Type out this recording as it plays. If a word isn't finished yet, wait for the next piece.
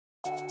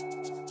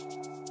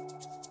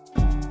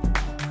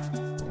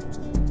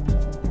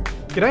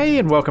G'day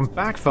and welcome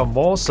back for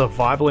more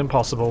Survival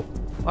Impossible.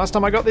 Last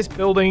time I got this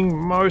building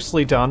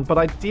mostly done, but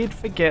I did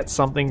forget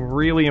something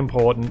really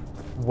important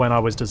when I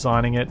was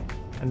designing it,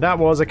 and that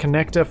was a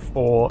connector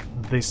for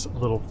this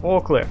little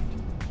forklift.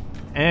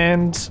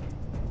 And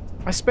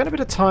I spent a bit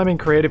of time in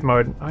creative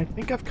mode, and I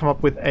think I've come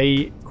up with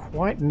a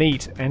quite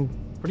neat and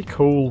pretty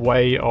cool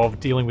way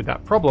of dealing with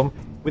that problem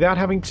without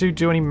having to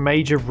do any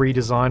major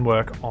redesign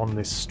work on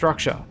this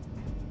structure.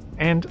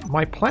 And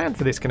my plan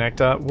for this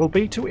connector will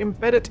be to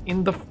embed it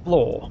in the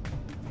floor.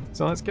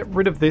 So let's get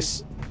rid of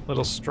this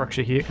little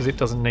structure here because it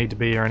doesn't need to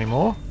be here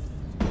anymore.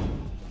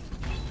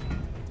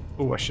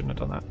 Oh, I shouldn't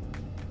have done that.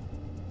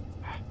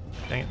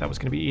 Dang it, that was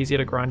going to be easier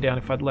to grind down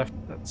if I'd left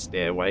that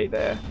stairway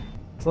there.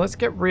 So let's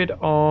get rid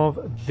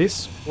of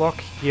this block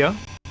here.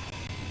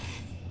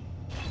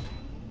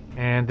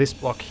 And this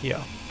block here.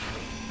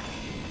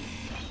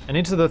 And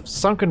into the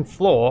sunken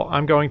floor,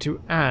 I'm going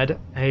to add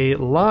a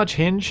large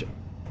hinge,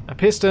 a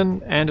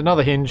piston, and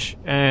another hinge,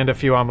 and a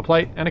few armor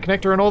plate, and a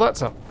connector, and all that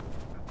stuff.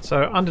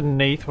 So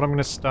underneath, what I'm going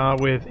to start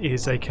with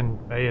is a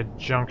conveyor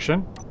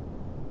junction.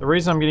 The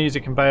reason I'm going to use a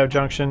conveyor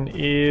junction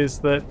is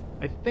that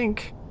I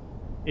think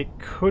it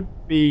could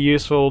be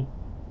useful,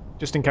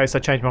 just in case I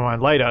change my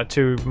mind later,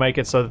 to make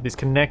it so that this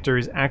connector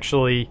is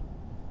actually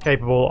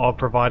capable of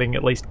providing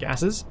at least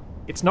gases.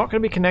 It's not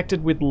going to be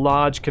connected with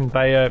large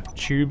conveyor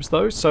tubes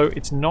though, so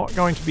it's not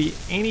going to be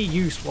any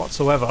use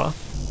whatsoever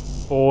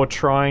for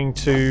trying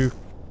to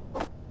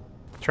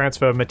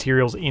transfer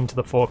materials into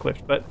the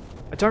forklift, but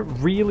I don't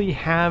really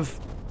have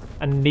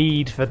a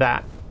need for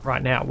that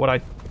right now. What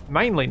I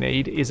mainly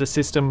need is a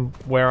system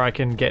where I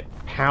can get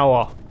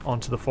power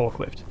onto the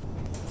forklift.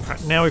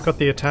 Alright, now we've got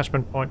the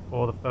attachment point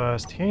for the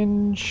first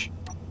hinge.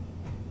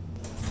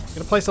 I'm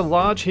going to place a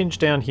large hinge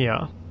down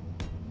here,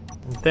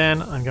 and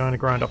then I'm going to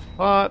grind off a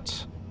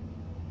part.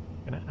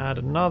 I'm going to add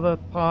another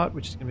part,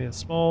 which is going to be a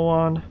small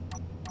one,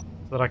 so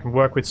that I can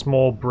work with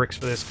small bricks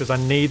for this, because I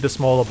need the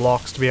smaller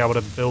blocks to be able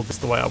to build this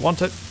the way I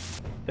want it.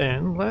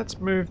 Then let's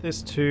move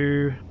this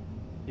to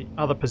the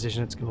other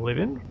position it's going to live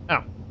in.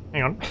 Oh,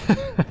 hang on.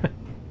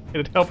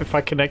 It'd help if I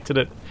connected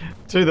it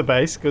to the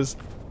base, because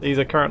these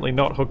are currently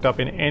not hooked up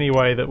in any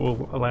way that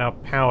will allow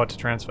power to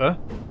transfer.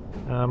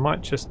 I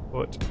might just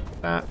put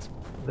that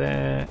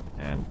there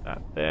and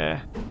that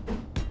there.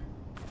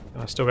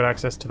 And I've still got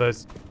access to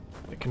those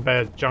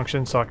conveyor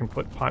junctions, so I can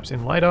put pipes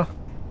in later.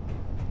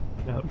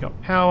 Now that we've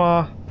got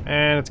power,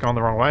 and it's gone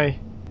the wrong way.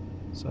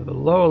 So the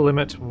lower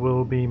limit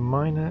will be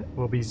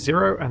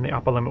 0, and the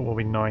upper limit will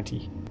be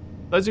 90.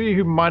 Those of you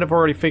who might have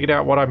already figured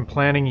out what I'm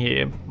planning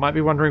here might be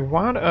wondering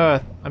why on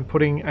earth I'm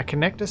putting a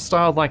connector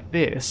style like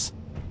this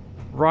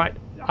right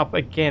up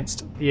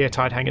against the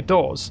airtight hangar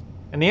doors.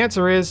 And the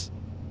answer is,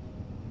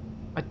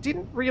 I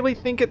didn't really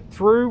think it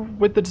through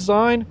with the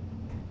design.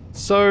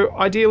 So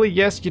ideally,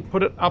 yes, you'd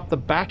put it up the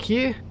back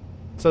here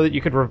so that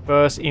you could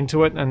reverse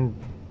into it and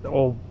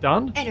all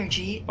done.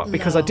 Energy but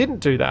because low. I didn't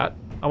do that,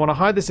 I want to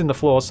hide this in the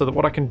floor so that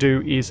what I can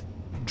do is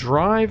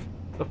drive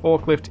the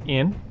forklift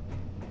in,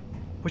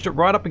 push it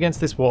right up against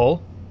this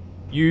wall,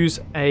 use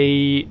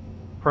a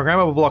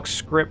programmable block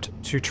script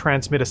to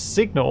transmit a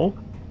signal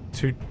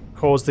to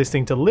cause this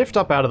thing to lift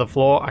up out of the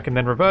floor. I can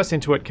then reverse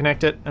into it,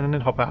 connect it, and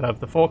then hop out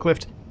of the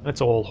forklift, and it's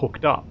all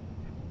hooked up.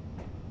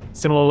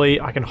 Similarly,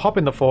 I can hop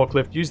in the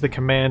forklift, use the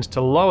command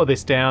to lower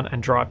this down,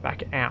 and drive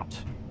back out.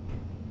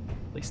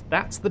 At least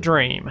that's the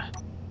dream.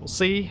 We'll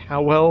see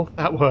how well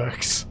that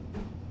works.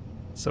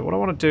 So what I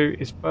want to do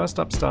is first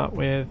up start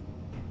with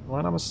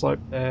line armor slope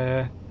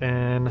there,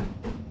 then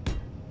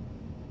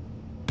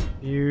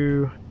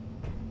view,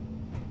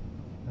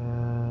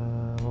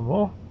 one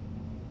more.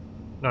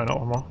 No, not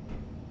one more.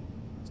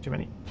 It's too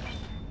many.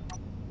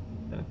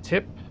 Then a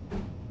tip,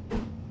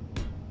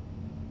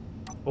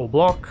 full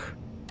block,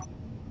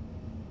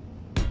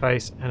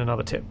 base, and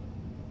another tip.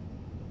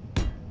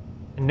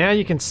 And now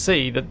you can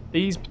see that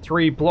these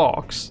 3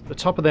 blocks, the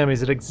top of them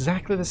is at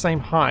exactly the same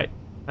height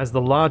as the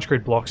large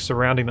grid blocks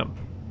surrounding them,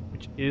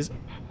 which is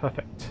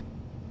perfect.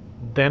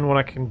 Then what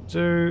I can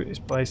do is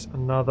place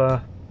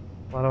another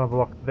line armor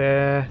block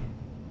there,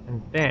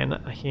 and then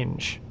a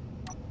hinge.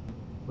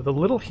 With a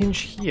little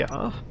hinge here,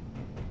 I'm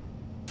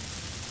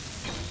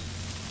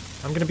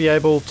going to be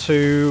able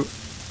to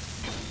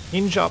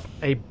hinge up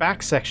a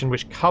back section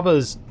which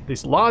covers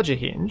this larger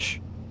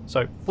hinge.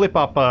 So flip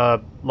up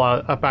a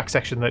back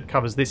section that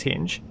covers this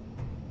hinge,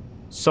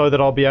 so that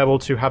I'll be able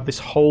to have this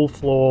whole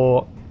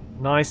floor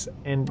nice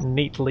and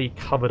neatly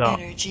covered up.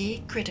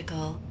 Energy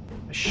critical.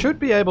 I should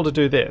be able to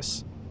do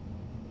this.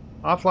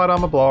 Half light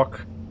armor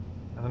block,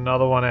 and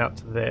another one out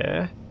to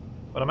there.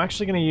 But I'm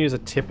actually going to use a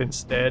tip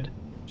instead,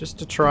 just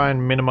to try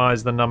and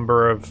minimize the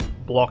number of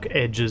block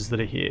edges that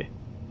are here.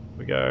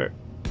 We go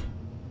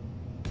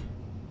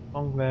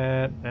along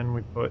there, then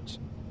we put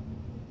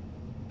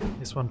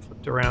this one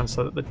flipped around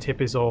so that the tip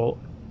is all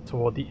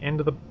toward the end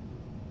of the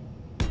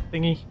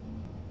thingy.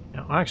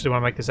 Now I actually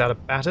want to make this out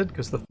of battered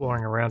because the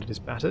flooring around it is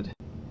battered.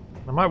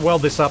 I might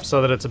weld this up so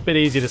that it's a bit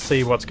easier to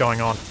see what's going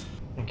on.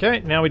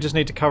 Okay, now we just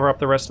need to cover up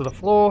the rest of the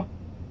floor.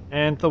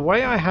 And the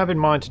way I have in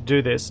mind to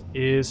do this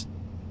is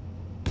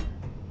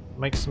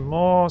make some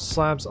more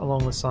slabs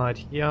along the side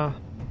here.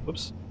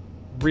 Whoops.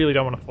 Really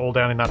don't want to fall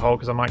down in that hole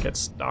because I might get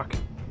stuck.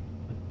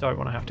 I don't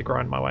want to have to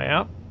grind my way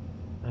out.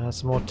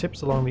 Some more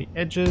tips along the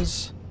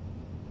edges.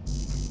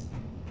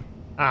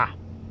 Ah,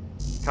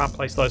 can't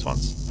place those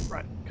ones.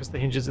 Right, because the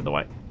hinge is in the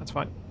way. That's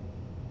fine.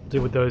 I'll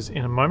deal with those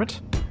in a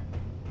moment.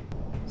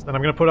 So then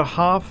I'm going to put a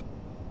half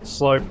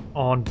slope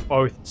on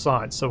both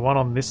sides. So one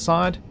on this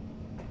side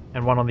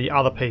and one on the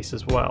other piece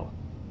as well.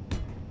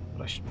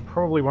 But I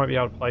probably won't be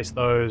able to place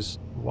those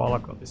while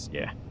I've got this.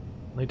 Yeah,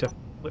 I'll need to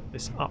flip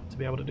this up to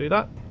be able to do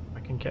that. I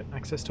can get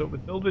access to it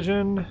with build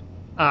vision.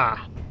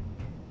 Ah,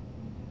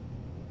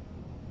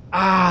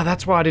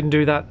 that's why I didn't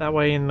do that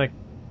way in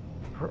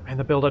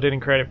the build I did in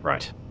creative.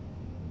 Right.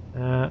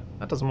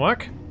 That doesn't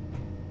work.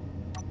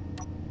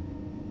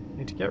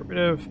 Need to get rid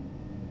of...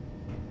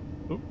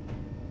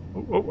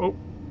 Oh.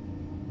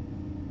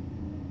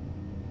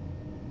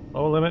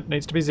 Lower limit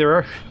needs to be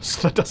 0,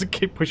 so that doesn't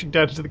keep pushing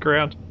down into the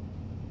ground.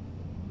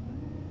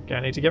 Okay,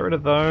 I need to get rid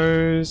of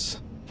those.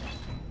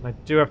 And I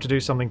do have to do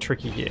something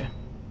tricky here.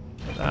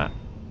 Like that.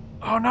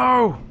 Oh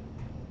no!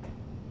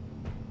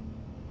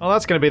 Oh,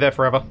 that's going to be there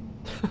forever.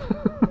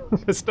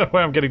 There's no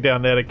way I'm getting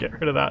down there to get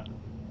rid of that.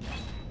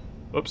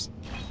 Whoops.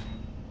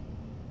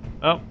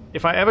 Well,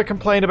 if I ever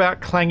complain about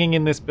clanging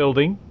in this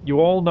building, you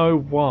all know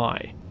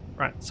why.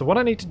 Right, so what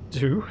I need to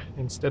do,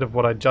 instead of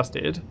what I just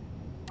did,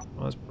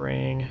 was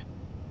bring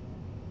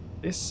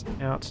this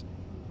out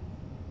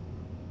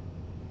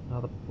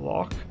another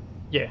block.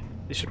 Yeah,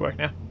 this should work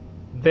now.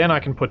 Then I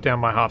can put down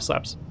my half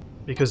slabs.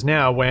 Because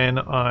now when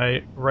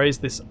I raise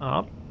this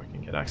up, I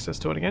can get access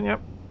to it again,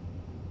 yep.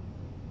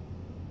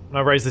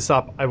 When I raise this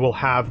up, I will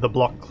have the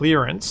block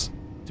clearance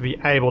to be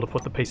able to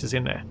put the pieces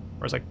in there,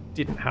 whereas I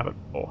didn't have it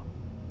before.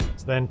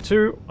 So then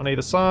 2 on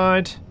either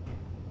side,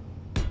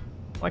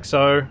 like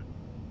so.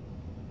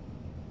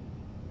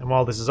 And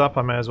while this is up,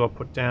 I may as well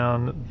put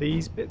down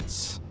these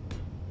bits.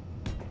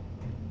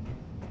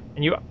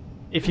 And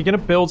if you're going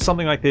to build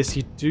something like this,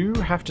 you do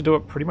have to do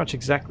it pretty much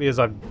exactly as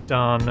I've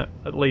done,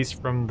 at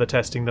least from the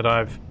testing that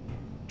I've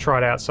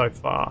tried out so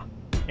far.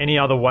 Any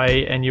other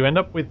way, and you end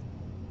up with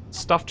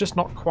stuff just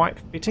not quite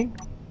fitting.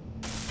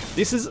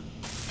 This is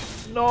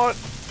not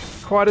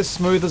quite as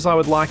smooth as I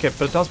would like it,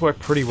 but it does work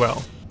pretty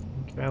well.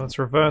 Okay, let's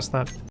reverse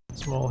that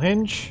small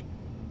hinge.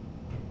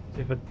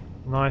 See if it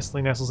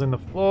nicely nestles in the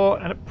floor,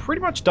 and it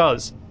pretty much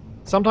does.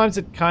 Sometimes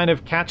it kind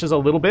of catches a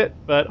little bit,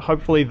 but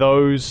hopefully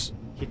those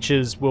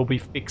hitches will be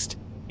fixed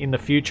in the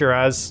future,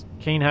 as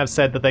Keen have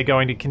said that they're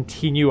going to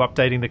continue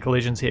updating the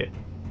collisions here.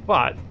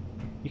 But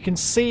you can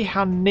see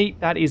how neat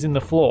that is in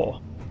the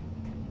floor.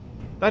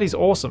 That is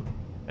awesome.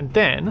 And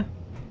then,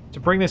 to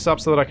bring this up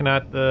so that I can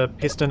add the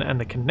piston and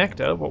the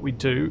connector, what we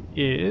do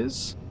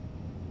is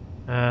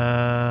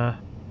grab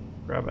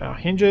our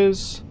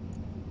hinges,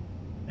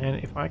 and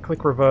if I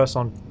click reverse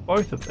on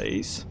both of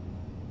these,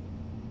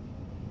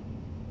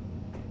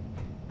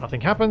 nothing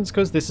happens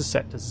because this is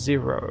set to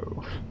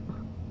 0.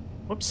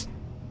 Whoops.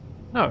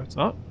 No, it's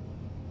not.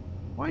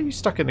 Why are you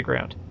stuck in the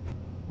ground?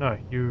 No,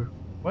 you...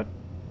 What?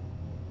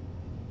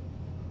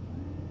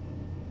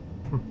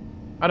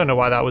 I don't know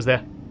why that was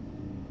there.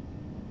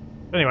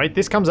 But anyway,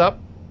 this comes up,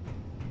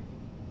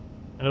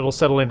 and it'll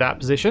settle in that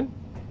position.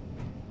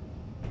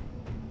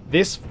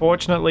 This,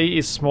 fortunately,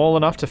 is small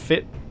enough to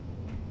fit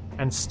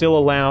and still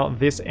allow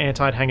this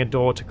airtight hangar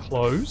door to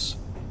close,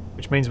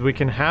 which means we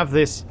can have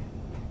this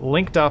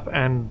linked up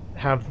and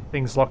have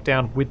things locked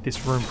down with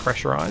this room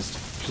pressurized,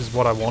 which is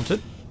what I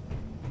wanted.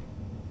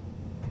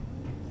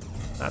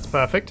 That's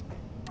perfect.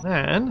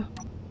 And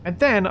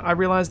then I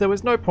realized there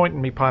was no point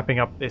in me piping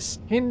up this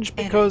hinge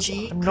because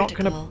I'm not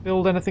going to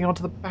build anything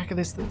onto the back of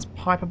this that's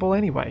pipeable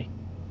anyway,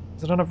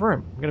 because I don't have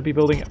room. I'm going to be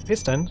building a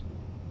piston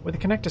with a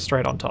connector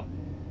straight on top.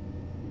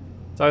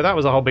 So that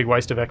was a whole big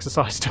waste of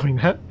exercise doing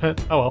that,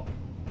 but oh well.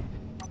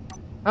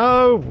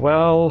 Oh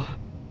well,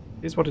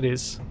 here's what it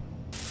is.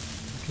 The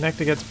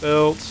connector gets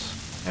built,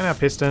 and our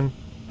piston,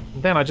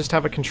 and then I just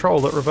have a control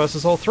that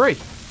reverses all 3.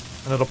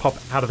 And it'll pop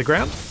out of the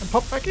ground and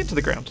pop back into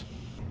the ground.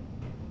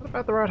 Is that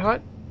about the right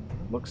height?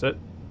 It looks it.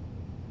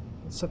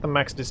 Let's set the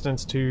max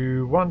distance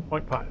to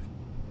 1.5.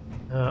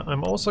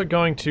 I'm also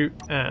going to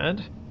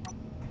add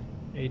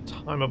a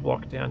timer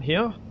block down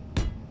here.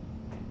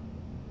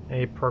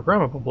 A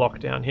programmable block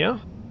down here.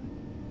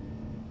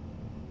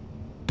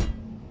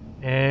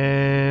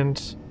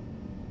 And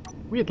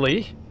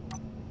weirdly,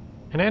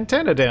 an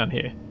antenna down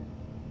here.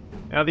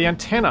 Now the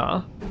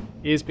antenna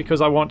is because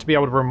I want to be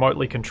able to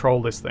remotely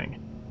control this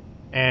thing.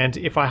 And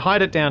if I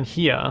hide it down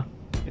here,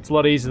 it's a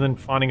lot easier than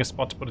finding a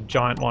spot to put a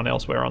giant one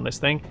elsewhere on this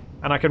thing.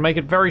 And I can make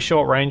it very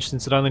short range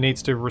since it only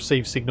needs to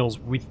receive signals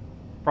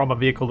from a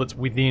vehicle that's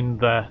within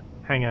the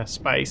hangar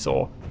space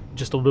or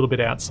just a little bit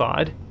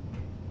outside.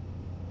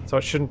 So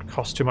it shouldn't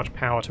cost too much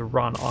power to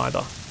run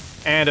either.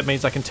 And it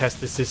means I can test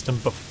this system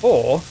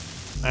before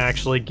I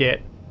actually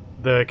get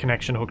the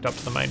connection hooked up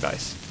to the main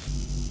base.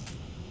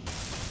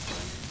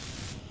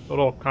 So it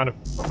all kind of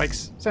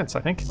makes sense,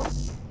 I think.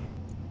 Let's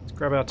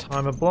grab our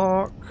timer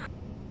block,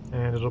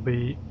 and it'll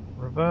be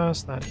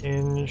reverse that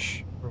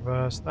hinge,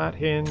 reverse that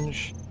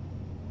hinge,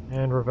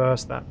 and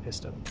reverse that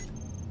piston.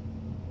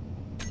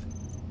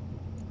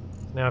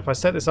 Now if I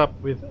set this up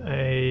with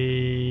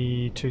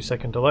a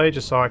 2-second delay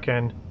just so I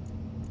can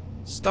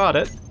start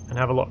it and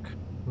have a look,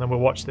 and then we'll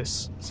watch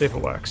this, see if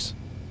it works.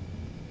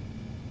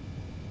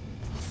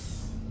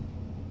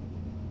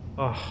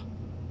 Oh,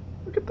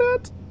 look at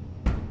that!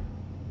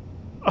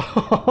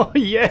 Oh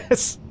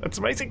yes! That's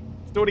amazing!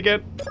 Let's do it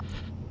again.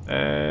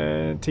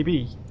 And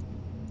TB.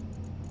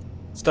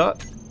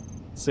 Start.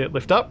 See it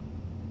lift up.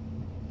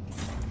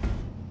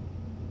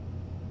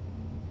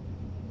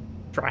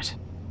 Try it.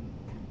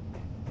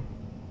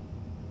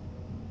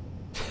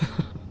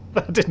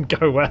 That didn't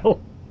go well.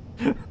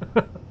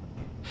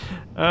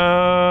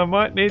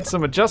 Might need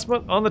some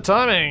adjustment on the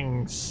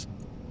timings.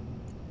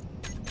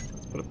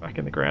 Let's put it back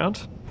in the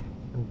ground.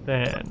 And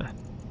then,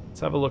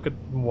 let's have a look at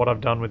what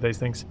I've done with these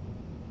things.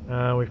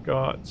 We've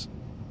got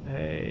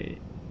a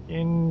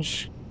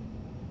hinge.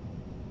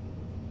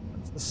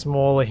 That's the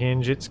smaller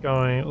hinge. It's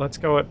going, let's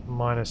go at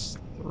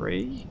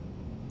 -3.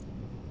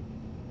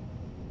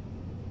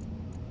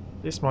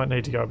 This might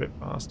need to go a bit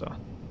faster.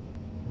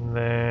 And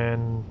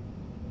then,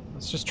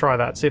 let's just try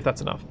that, see if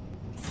that's enough.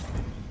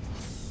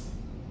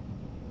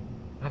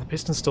 Ah, the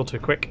piston's still too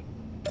quick.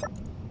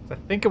 I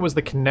think it was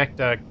the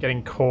connector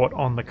getting caught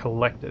on the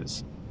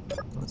collectors.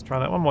 Let's try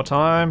that one more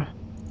time.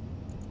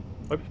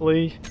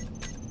 Hopefully.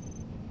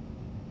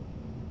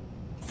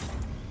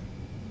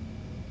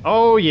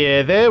 Oh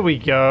yeah, there we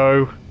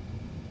go.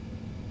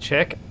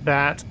 Check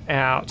that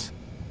out.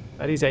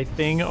 That is a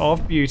thing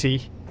of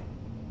beauty.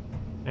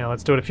 Now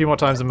let's do it a few more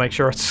times and make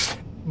sure it's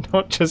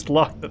not just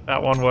luck that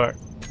that one worked.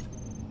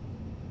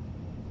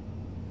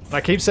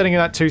 I keep setting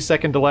that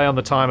 2-second delay on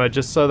the timer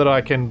just so that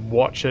I can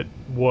watch it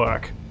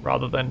work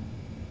rather than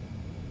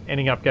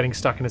ending up getting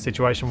stuck in a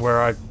situation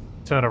where I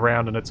turn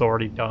around and it's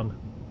already done.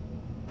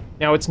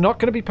 Now it's not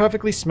going to be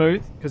perfectly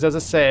smooth because, as I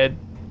said,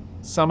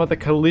 some of the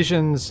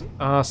collisions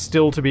are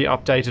still to be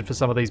updated for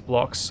some of these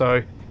blocks,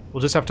 so we'll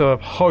just have to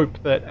hope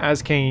that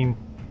as Keen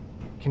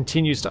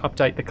continues to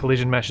update the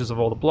collision meshes of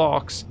all the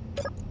blocks,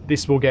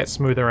 this will get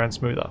smoother and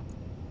smoother.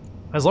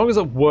 As long as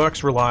it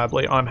works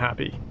reliably, I'm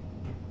happy.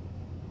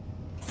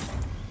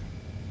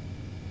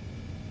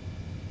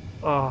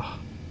 Oh,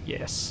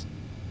 yes.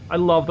 I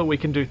love that we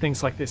can do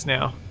things like this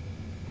now.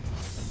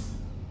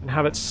 And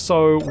have it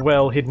so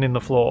well hidden in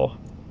the floor.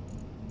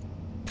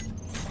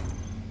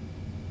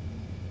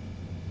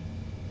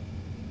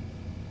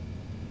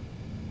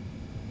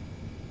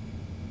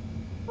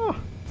 Oh,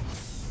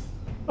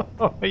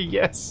 oh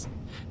yes.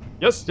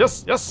 Yes,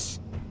 yes, yes!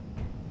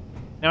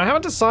 Now I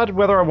haven't decided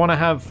whether I want to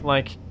have,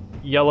 like,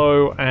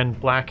 yellow and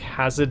black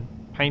hazard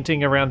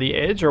painting around the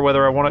edge, or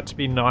whether I want it to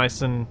be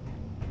nice and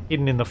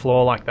hidden in the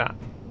floor like that.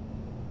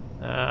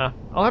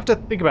 I'll have to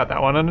think about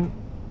that one, and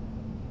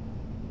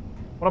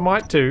what I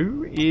might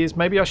do is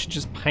maybe I should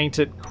just paint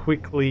it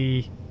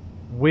quickly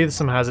with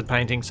some hazard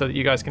painting so that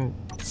you guys can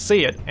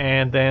see it,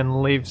 and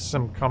then leave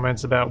some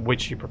comments about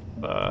which you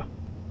prefer.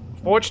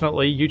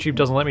 Unfortunately, YouTube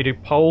doesn't let me do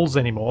polls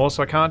anymore,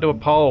 so I can't do a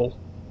poll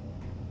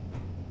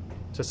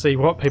to see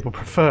what people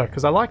prefer,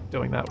 because I like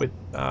doing that with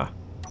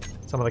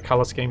some of the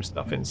color scheme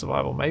stuff in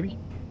Survival, maybe.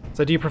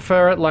 So do you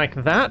prefer it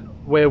like that,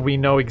 where we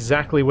know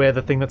exactly where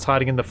the thing that's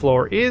hiding in the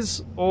floor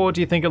is, or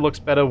do you think it looks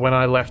better when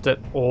I left it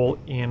all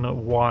in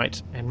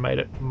white and made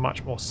it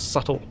much more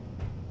subtle?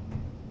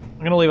 I'm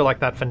going to leave it like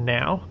that for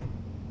now.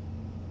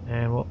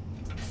 And we'll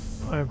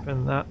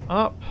open that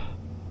up.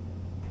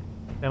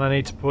 Then I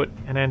need to put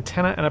an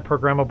antenna and a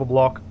programmable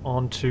block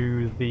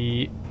onto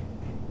the...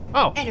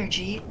 Oh!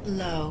 Energy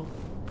low.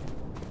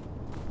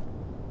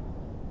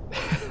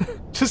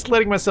 Just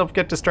letting myself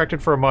get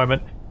distracted for a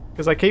moment,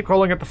 because I keep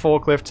calling it the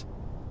forklift,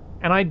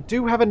 and I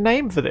do have a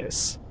name for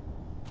this.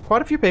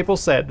 Quite a few people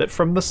said that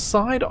from the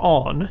side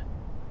on,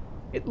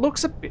 it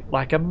looks a bit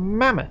like a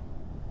mammoth.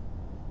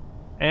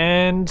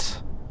 And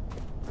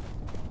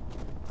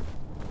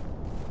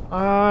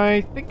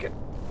I think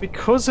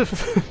because of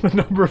the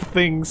number of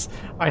things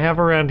I have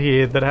around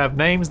here that have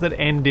names that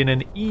end in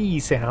an E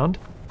sound,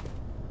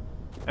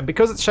 and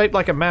because it's shaped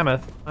like a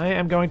mammoth, I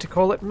am going to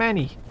call it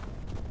Manny.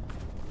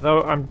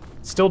 Though I'm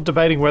still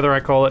debating whether I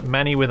call it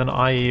Manny with an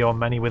IE or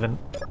Manny with a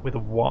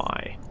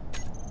Y.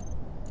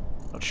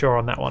 Not sure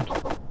on that one. I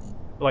feel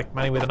like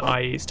Manny with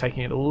an IE is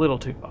taking it a little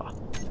too far.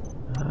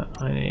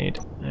 I need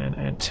an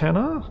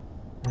antenna,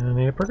 and I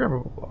need a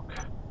programmable block.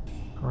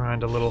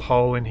 Grind a little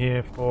hole in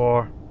here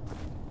for...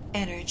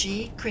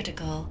 Energy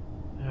critical.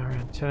 Our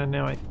antenna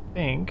now, I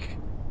think,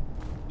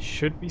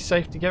 should be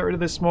safe to get rid of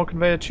this small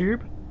conveyor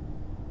tube.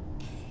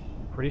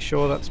 Pretty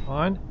sure that's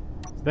fine.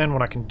 Then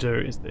what I can do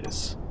is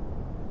this.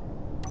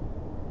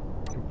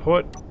 I can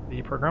put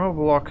the programmable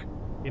block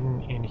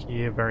in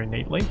here very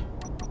neatly.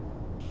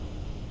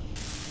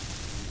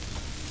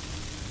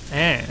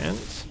 And,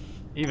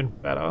 even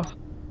better,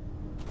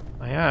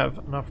 I have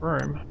enough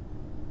room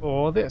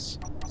for this.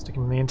 Stick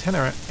Sticking the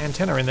antenna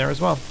in there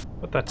as well.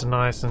 Put that to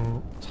nice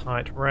and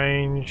tight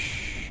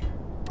range.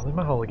 I'll leave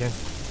my hole again.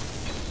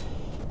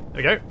 There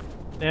we go.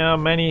 Now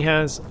Manny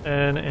has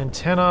an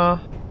antenna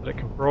that it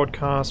can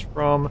broadcast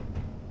from.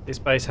 This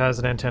base has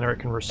an antenna it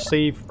can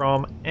receive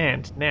from.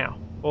 And now,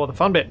 for the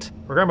fun bit,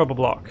 programmable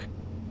block.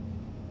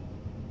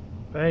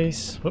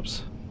 Base,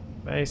 whoops,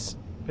 base,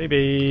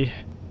 PB,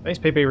 base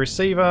PB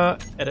receiver,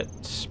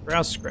 edit,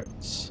 browse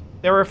scripts.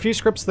 There are a few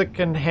scripts that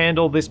can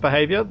handle this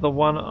behavior. The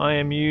one I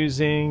am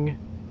using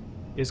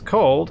is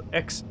called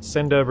X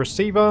Sender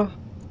Receiver.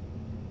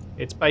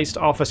 It's based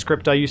off a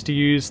script I used to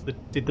use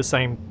that did the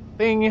same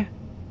thing.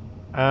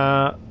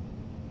 Well,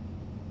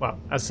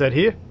 as said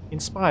here,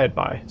 inspired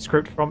by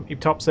script from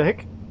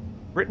Iptopsahik,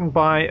 written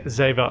by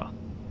Zeva.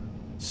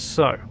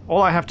 So,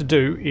 all I have to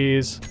do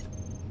is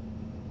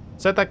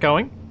set that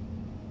going,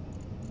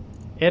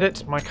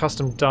 edit my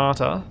custom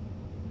data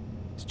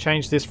to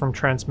change this from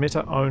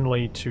transmitter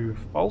only to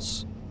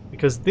false,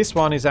 because this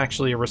one is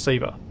actually a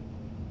receiver.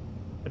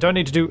 I don't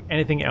need to do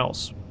anything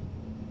else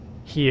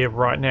here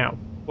right now.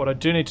 What I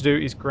do need to do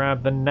is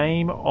grab the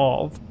name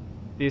of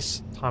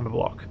this timer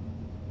block.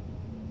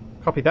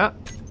 Copy that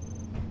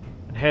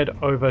and head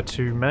over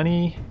to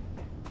Manny,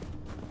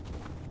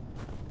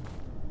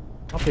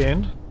 hop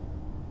in,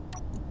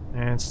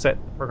 and set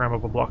the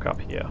programmable block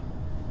up here.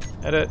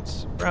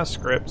 Edit, browse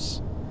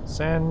scripts,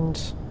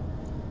 send.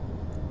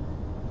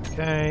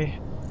 Okay.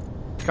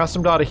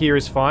 Custom data here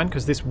is fine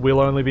because this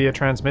will only be a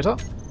transmitter.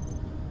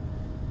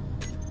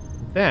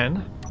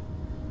 Then,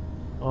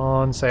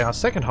 on say our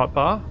second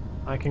hotbar,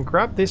 I can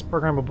grab this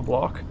programmable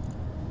block,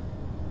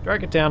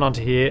 drag it down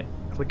onto here,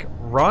 click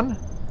run,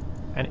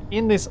 and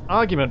in this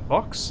argument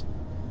box,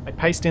 I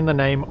paste in the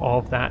name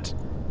of that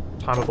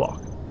timer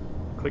block.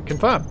 Click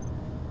confirm.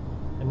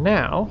 And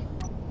now,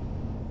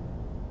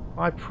 if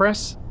I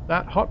press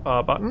that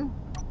hotbar button,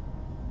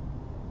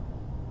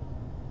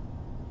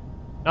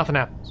 nothing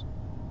happens.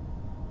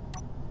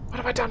 What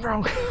have I done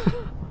wrong?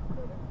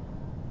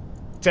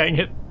 Dang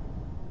it.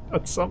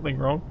 Got something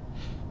wrong.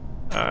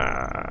 Oh,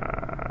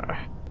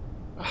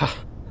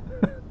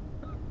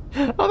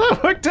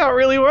 that worked out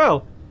really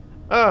well.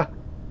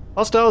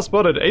 Hostile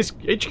spotted.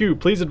 HQ,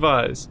 please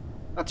advise.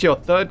 That's your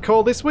third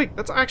call this week.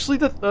 That's actually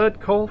the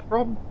third call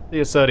from the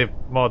assertive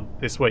mod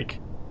this week.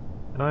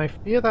 And I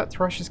fear that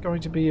thrush is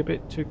going to be a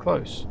bit too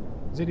close,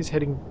 because it is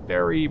heading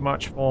very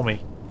much for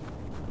me.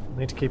 I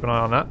need to keep an eye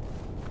on that.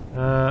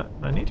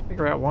 I need to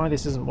figure out why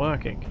this isn't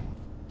working.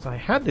 So I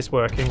had this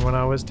working when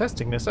I was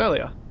testing this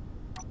earlier.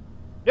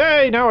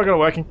 Yay! Now I got it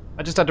working.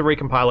 I just had to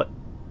recompile it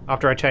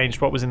after I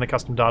changed what was in the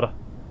custom data.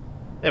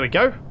 There we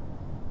go.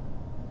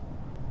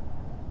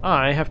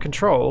 I have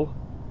control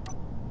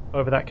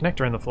over that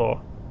connector in the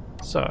floor.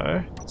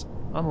 So, let's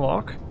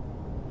unlock.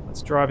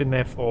 Let's drive in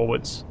there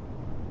forwards.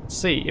 Let's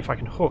see if I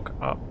can hook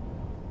up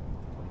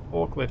a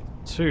forklift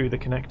to the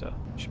connector.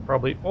 Should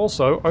probably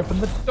also open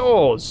the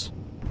doors.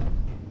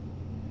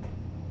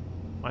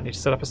 Might need to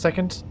set up a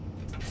second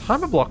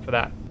timer block for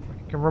that.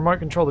 I can remote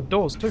control the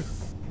doors too.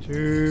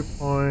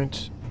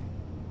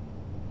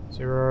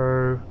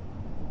 2.0.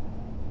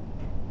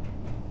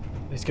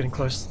 He's getting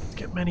close. Let's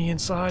get Manny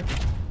inside.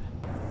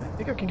 I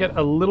think I can get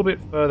a little bit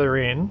further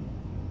in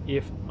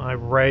if I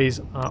raise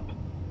up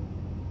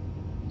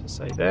to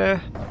say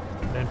there,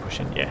 and then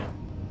push in, yeah.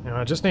 Now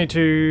I just need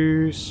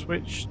to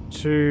switch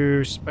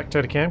to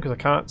spectator cam because I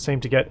can't seem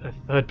to get a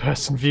third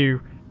person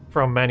view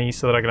from Manny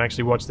so that I can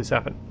actually watch this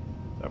happen.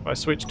 So if I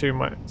switch to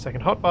my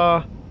second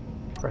hotbar,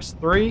 press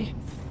 3.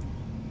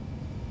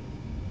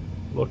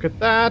 Look at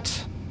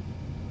that.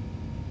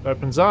 It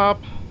opens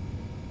up.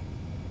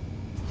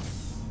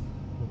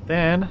 And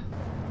then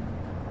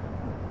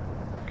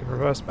I can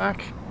reverse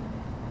back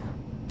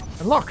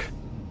and lock.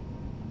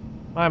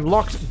 I'm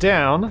locked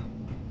down,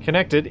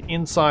 connected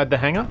inside the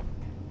hangar,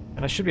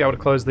 and I should be able to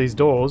close these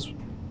doors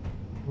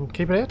and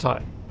keep it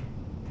airtight.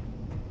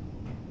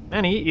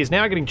 Manny is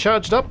now getting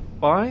charged up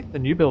by the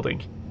new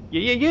building.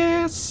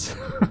 Yes!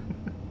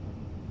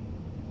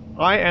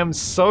 I am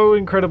so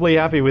incredibly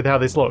happy with how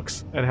this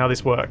looks and how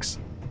this works.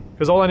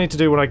 Because all I need to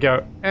do when I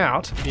go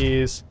out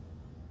is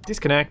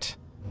disconnect,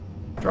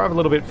 drive a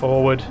little bit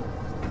forward,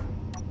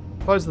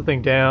 close the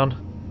thing down,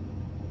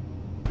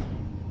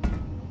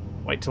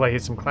 wait till I hear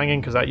some clanging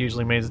because that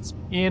usually means it's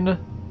in.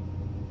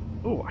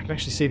 Oh, I can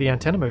actually see the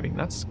antenna moving.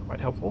 That's quite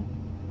helpful.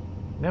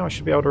 Now I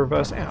should be able to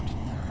reverse out.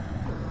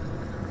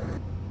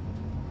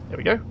 There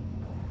we go.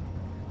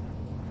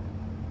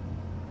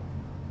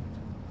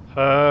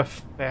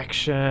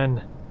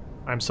 Perfection.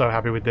 I'm so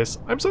happy with this.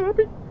 I'm so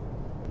happy.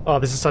 Oh,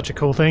 this is such a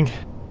cool thing.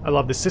 I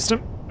love this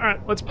system.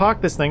 Alright, let's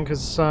park this thing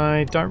because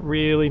I don't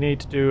really need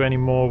to do any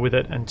more with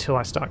it until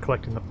I start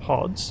collecting the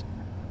pods.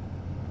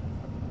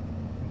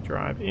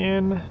 Drive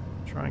in.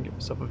 Try and get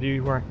myself a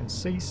view where I can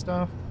see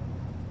stuff.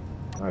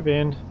 Drive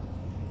in.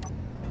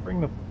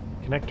 Bring the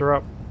connector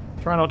up.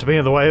 Try not to be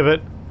in the way of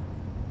it.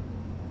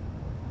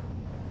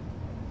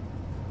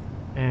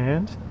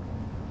 And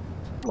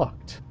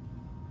locked.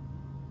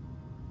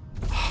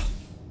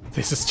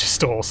 This is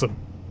just awesome.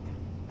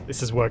 This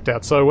has worked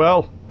out so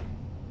well.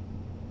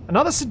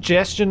 Another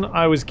suggestion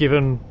I was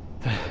given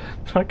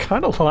that I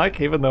kind of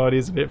like, even though it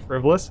is a bit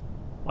frivolous,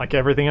 like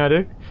everything I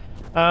do,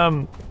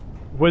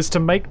 was to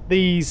make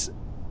these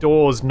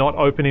doors not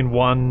open in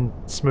one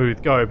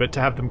smooth go, but to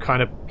have them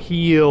kind of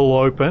peel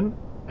open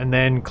and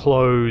then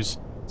close.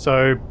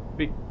 So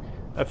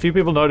a few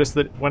people noticed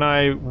that when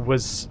I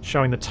was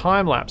showing the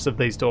time lapse of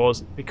these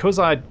doors, because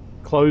I'd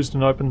closed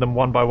and opened them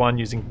one by one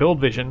using build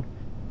vision,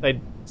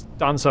 they'd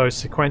done so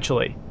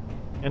sequentially.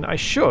 And I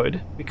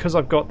should, because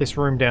I've got this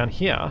room down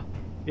here,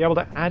 be able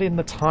to add in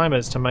the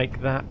timers to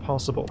make that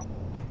possible.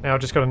 Now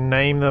I've just got to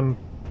name them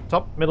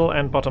top, middle,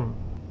 and bottom.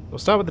 We'll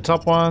start with the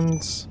top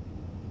ones.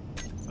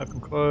 Open,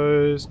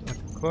 closed,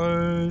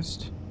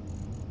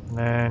 and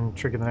then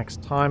trigger the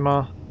next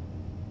timer.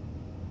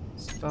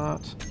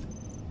 Start.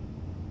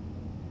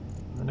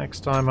 The next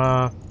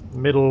timer,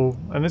 middle,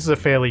 and this is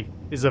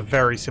a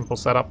very simple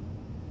setup.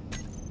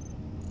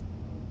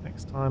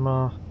 Next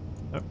timer.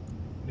 Nope,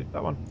 did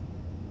that one.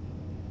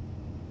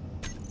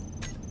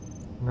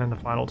 And then the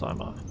final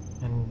timer.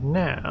 And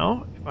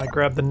now, if I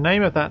grab the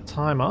name of that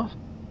timer,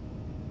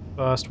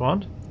 first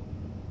one,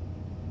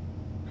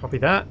 copy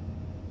that,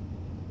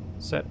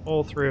 set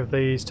all three of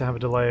these to have a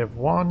delay of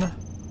 1,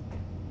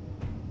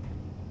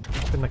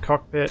 open the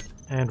cockpit,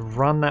 and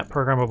run that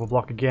programmable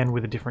block again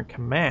with a different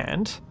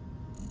command.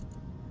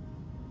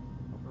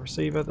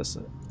 Receiver, this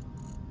is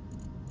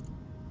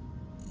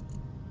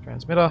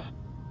transmitter,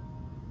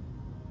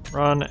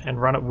 run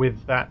it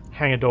with that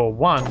hangar door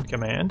 1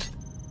 command.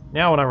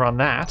 Now when I run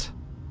that,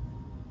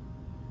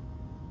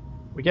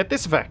 we get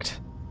this effect.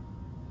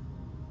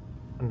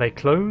 And they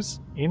close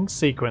in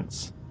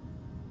sequence.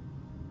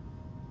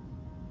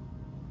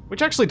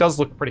 Which actually does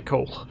look pretty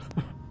cool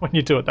when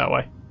you do it that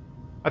way.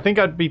 I think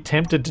I'd be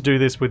tempted to do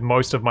this with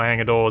most of my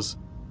hangar doors.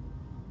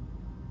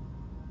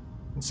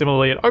 And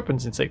similarly, it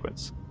opens in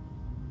sequence.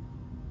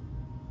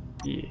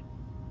 Yeah.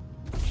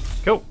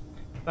 Cool.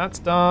 That's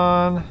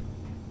done.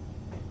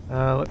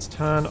 Let's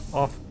turn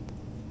off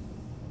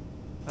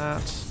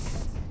that.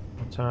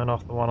 I'll turn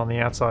off the one on the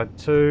outside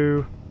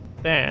too.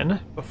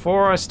 Then,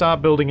 before I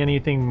start building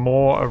anything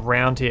more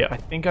around here, I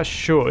think I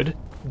should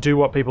do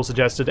what people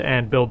suggested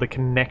and build the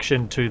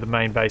connection to the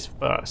main base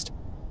first.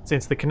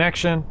 Since the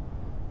connection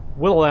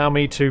will allow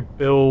me to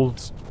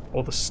build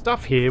all the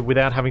stuff here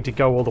without having to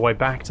go all the way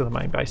back to the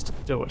main base to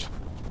do it.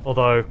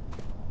 Although,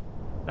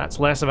 that's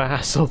less of a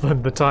hassle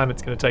than the time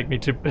it's going to take me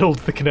to build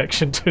the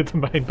connection to the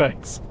main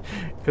base.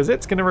 Because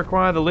it's going to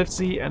require the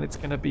Liftsy, and it's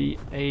going to be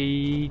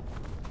a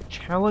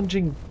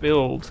challenging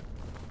build,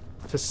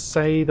 to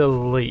say the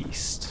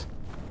least.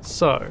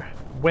 So,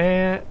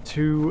 where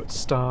to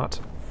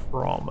start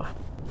from?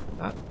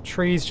 That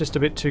tree's just a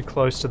bit too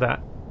close to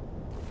that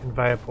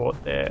conveyor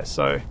port there,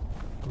 so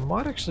I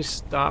might actually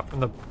start from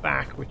the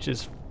back, which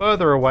is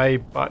further away,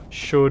 but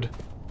should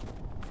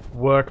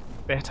work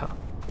better.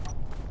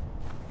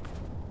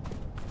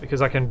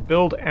 Because I can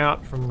build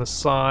out from the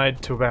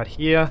side to about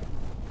here,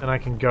 and I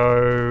can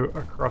go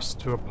across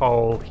to a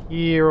pole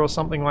here or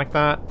something like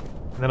that,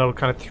 and then it'll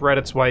kind of thread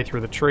its way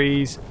through the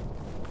trees,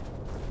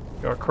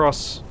 go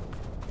across,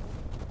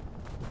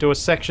 do a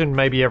section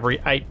maybe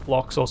every 8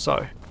 blocks or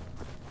so,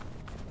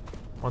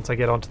 once I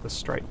get onto the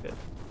straight bit.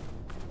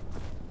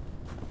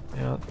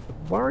 Now, the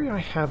worry I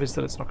have is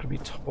that it's not going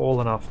to be tall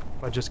enough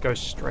if I just go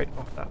straight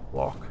off that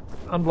block.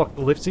 Unblock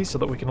the Liftsy so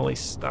that we can at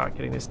least start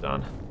getting this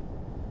done.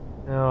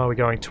 Now we're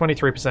going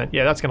 23%.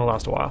 Yeah, that's going to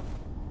last a while.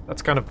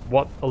 That's kind of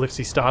what the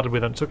Liftsy started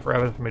with, and it took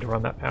forever for me to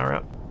run that power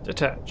out.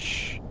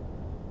 Detach.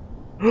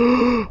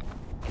 Oh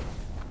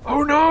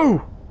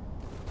no!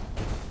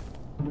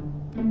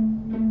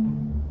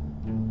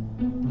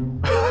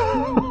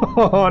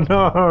 Oh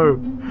no!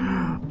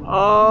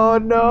 Oh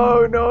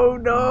no, no,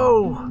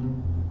 no!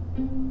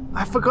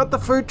 I forgot the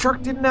food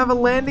truck didn't have a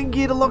landing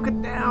gear to lock it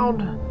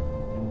down!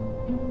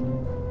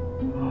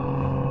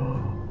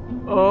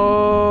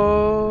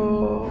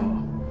 Oh!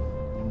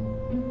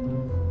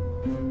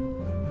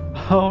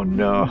 Oh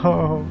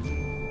no!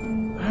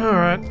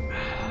 Alright.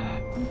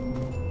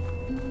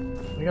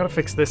 We gotta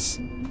fix this.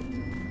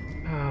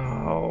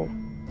 Oh.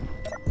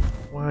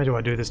 Why do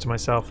I do this to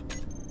myself?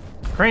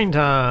 Crane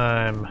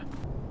time!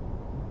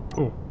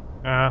 Ooh.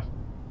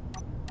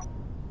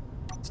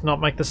 Let's not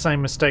make the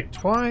same mistake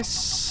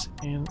twice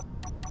in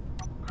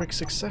quick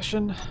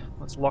succession.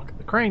 Let's lock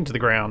the crane to the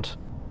ground.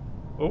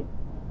 Oh.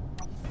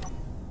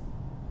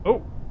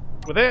 Oh,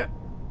 we're there.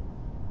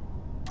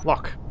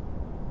 Lock.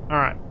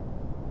 Alright.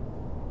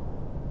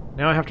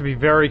 Now I have to be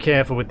very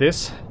careful with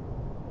this.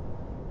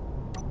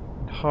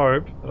 And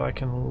hope that I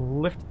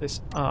can lift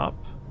this up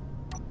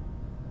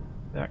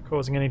without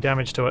causing any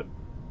damage to it.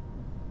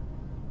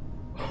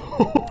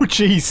 Oh,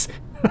 jeez.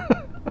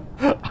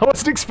 I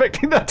wasn't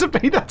expecting that to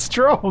be that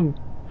strong.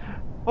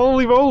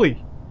 Holy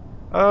moly.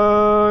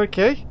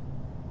 Okay.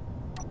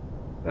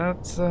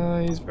 That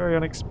is very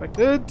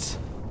unexpected.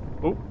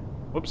 Oh,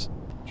 whoops.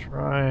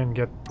 Try and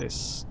get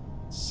this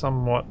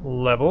somewhat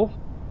level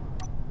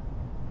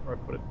before I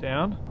put it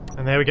down.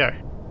 And there we go.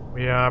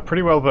 We are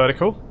pretty well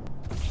vertical.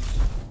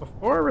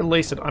 before I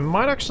release it, I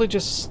might actually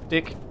just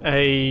stick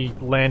a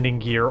landing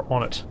gear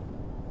on it.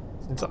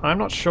 Since I'm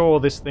not sure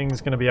this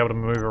thing's going to be able to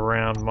move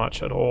around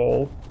much at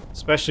all.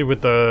 Especially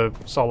with the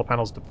solar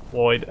panels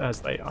deployed as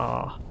they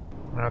are.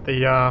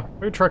 The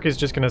food truck is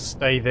just going to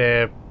stay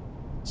there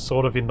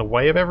sort of in the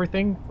way of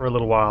everything for a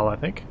little while, I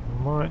think.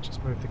 I might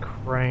just move the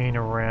crane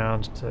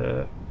around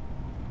to...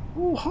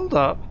 Ooh, hold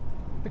up.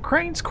 The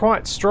crane's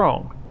quite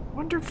strong. I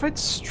wonder if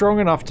it's strong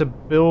enough to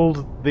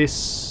build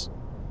this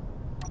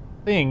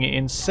thing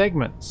in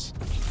segments.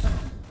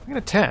 I'm going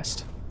to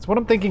test. So what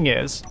I'm thinking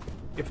is,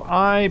 if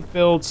I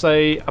build,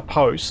 say, a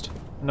post,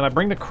 and then I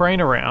bring the crane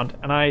around,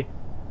 and I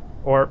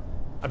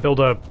build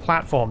a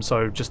platform,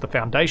 so just the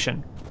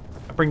foundation.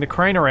 I bring the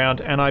crane around,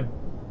 and I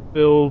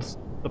build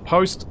the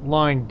post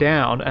lying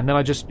down, and then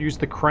I just use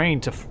the crane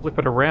to flip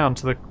it around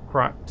to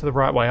the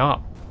right way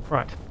up.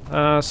 Right.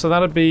 So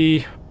that'd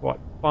be, what,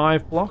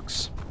 5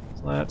 blocks?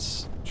 So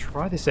let's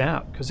try this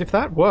out, because if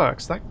that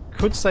works, that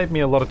could save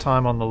me a lot of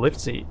time on the lift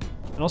seat,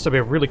 and also be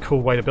a really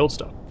cool way to build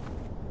stuff.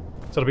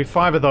 So it'll be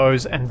 5 of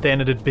those, and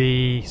then it'd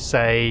be,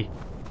 say,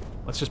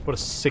 let's just put a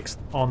 6th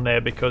on there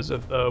because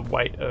of the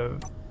weight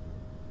of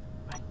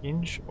a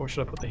hinge, or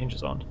should I put the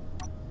hinges on?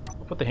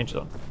 I'll put the hinges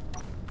on.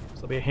 So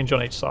there'll be a hinge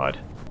on each side,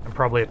 and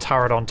probably a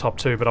turret on top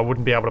too, but I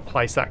wouldn't be able to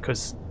place that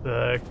because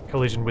the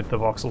collision with the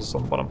voxels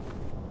on the bottom.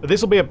 But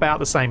this will be about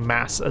the same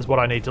mass as what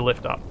I need to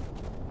lift up.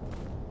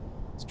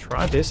 Let's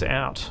try this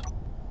out.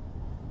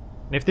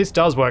 And if this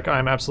does work,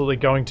 I'm absolutely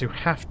going to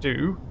have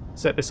to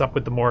set this up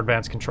with the more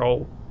advanced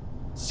control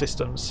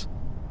systems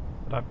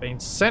that I've been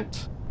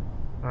sent.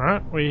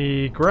 Alright,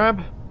 we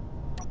grab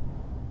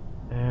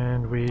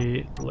and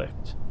we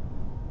lift.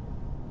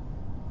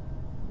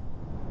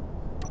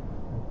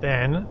 And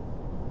then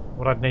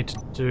what I'd need to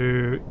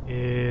do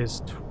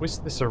is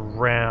twist this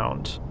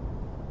around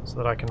so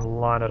that I can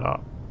line it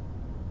up.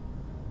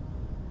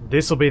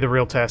 This will be the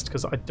real test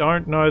because I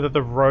don't know that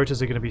the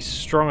rotors are going to be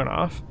strong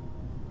enough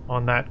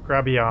on that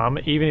grabby arm,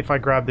 even if I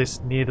grab this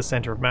near the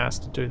center of mass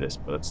to do this,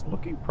 but it's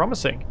looking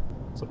promising.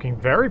 It's looking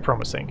very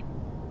promising.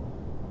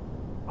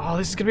 Oh,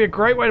 this is going to be a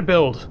great way to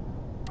build.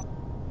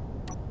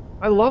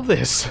 I love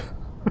this.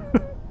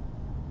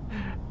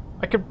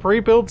 I can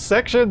pre-build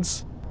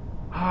sections.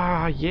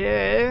 Ah,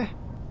 yeah.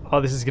 Oh,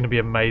 this is going to be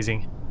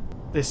amazing.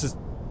 This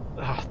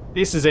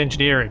is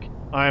engineering.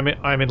 I'm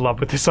in love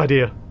with this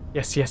idea.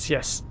 Yes, yes,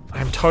 yes.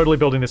 I'm totally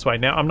building this way.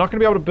 Now, I'm not going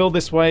to be able to build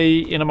this way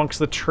in amongst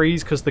the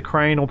trees because the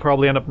crane will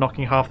probably end up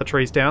knocking half the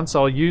trees down,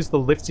 so I'll use the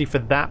liftsy for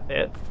that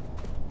bit.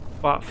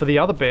 But for the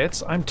other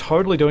bits, I'm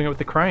totally doing it with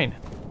the crane.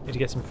 Need to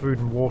get some food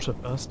and water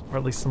first, or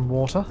at least some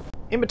water.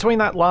 In between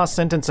that last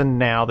sentence and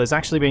now, there's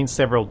actually been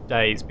several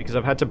days because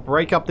I've had to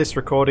break up this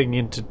recording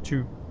into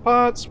 2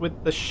 parts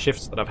with the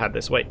shifts that I've had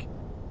this week.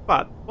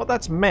 But what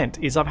that's meant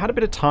is I've had a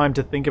bit of time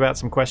to think about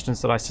some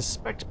questions that I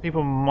suspect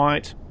people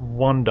might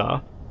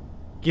wonder,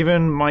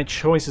 given my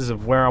choices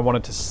of where I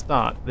wanted to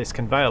start this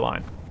conveyor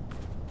line.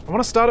 I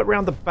want to start it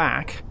round the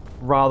back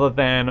rather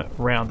than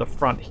round the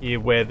front here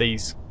where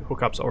these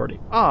hookups already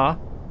are,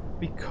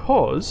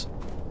 because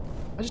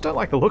I just don't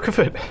like the look of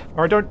it,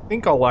 or I don't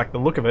think I'll like the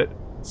look of it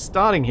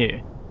starting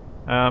here.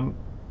 I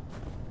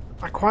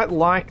quite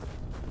like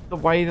the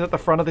way that the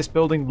front of this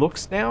building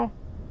looks now.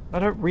 I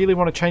don't really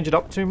want to change it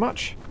up too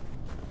much.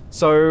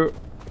 So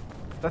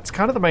that's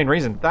kind of the main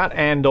reason. That,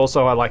 and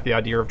also I like the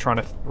idea of trying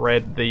to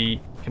thread the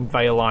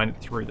conveyor line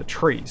through the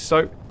trees.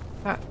 So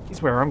that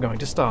is where I'm going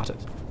to start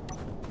it.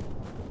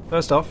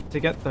 First off, to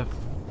get the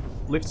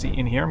liftsy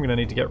in here, I'm going to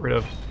need to get rid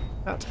of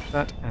that,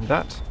 that, and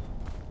that.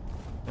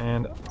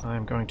 And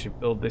I'm going to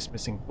build this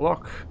missing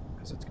block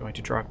because it's going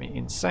to drive me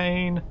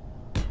insane.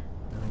 There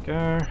we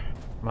go.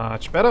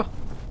 Much better.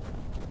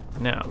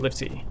 Now,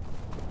 liftsy.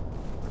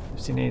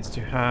 Liftsy needs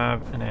to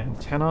have an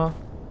antenna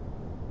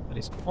that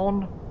is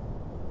on.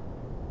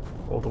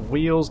 All the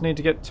wheels need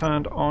to get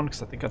turned on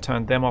because I think I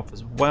turned them off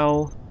as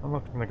well. I'm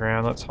up from the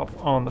ground. Let's hop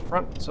on the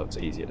front so it's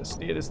easier to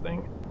steer this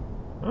thing.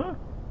 Huh?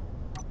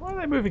 Why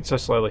are they moving so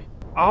slowly?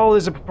 Oh,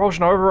 there's a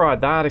propulsion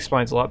override. That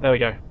explains a lot. There we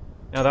go.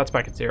 Now that's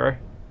back at 0.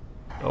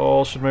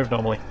 All should move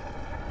normally.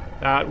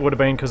 That would have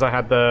been because I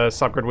had the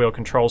subgrid wheel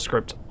control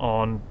script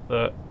on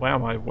the... Wow,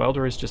 my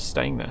welder is just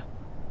staying there.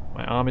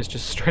 My arm is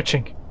just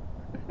stretching.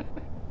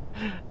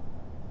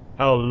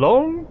 How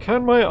long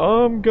can my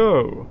arm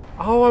go?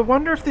 Oh, I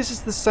wonder if this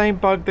is the same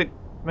bug that...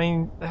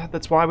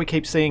 that's why we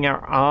keep seeing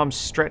our arms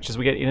stretch as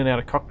we get in and out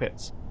of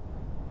cockpits.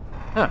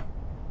 Huh.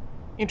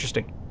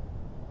 Interesting.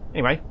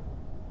 Anyway,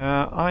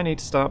 I need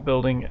to start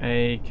building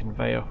a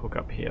conveyor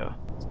hookup here.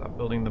 Start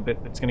building the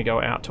bit that's going to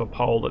go out to a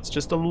pole that's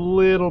just a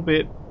little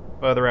bit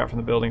further out from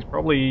the buildings.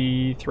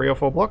 Probably 3 or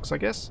 4 blocks, I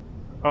guess.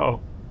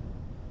 Uh-oh.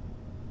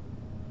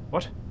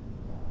 What?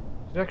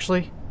 Did it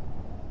actually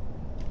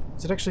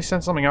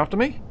send something after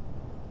me?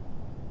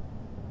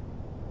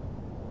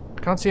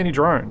 I can't see any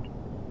drone.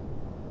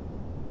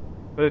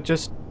 But it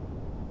just...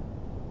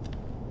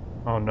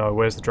 Oh no,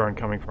 where's the drone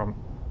coming from?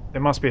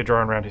 There must be a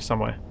drone around here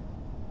somewhere.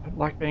 I don't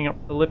like being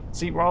up the lift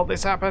seat while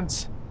this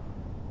happens.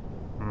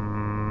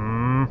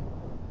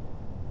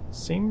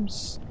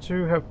 seems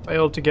to have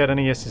failed to get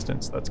any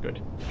assistance. That's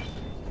good.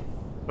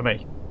 For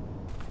me.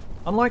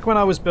 Unlike when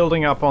I was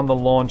building up on the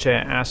launch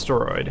air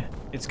asteroid,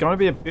 it's going to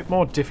be a bit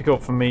more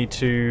difficult for me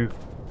to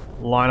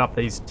line up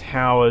these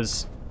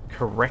towers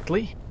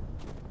correctly,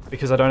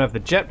 because I don't have the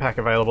jetpack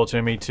available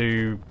to me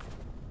to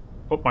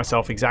put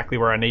myself exactly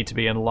where I need to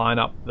be and line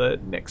up the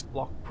next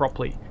block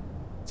properly.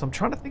 So I'm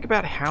trying to think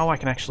about how I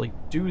can actually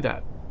do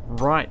that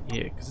right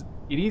here, because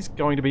it is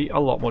going to be a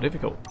lot more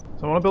difficult.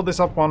 So I want to build this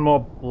up one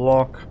more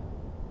block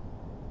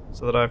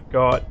so that I've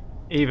got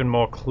even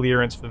more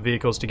clearance for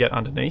vehicles to get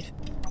underneath.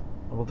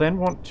 I will then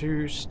want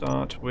to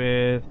start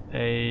with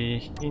a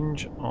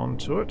hinge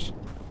onto it.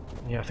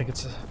 Yeah, I think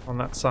it's on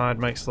that side,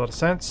 makes a lot of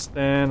sense.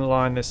 Then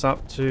line this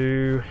up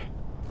to,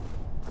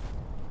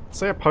 let's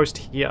say, a post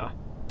here.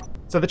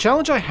 So the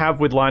challenge I have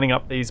with lining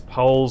up these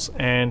poles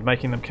and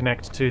making them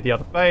connect to the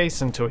other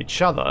base and to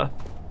each other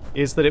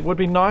is that it would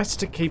be nice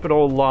to keep it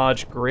all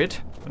large grid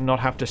and not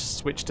have to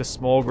switch to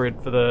small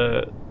grid for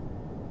the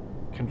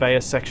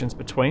conveyor sections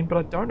between, but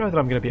I don't know that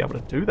I'm going to be able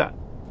to do that.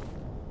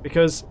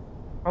 Because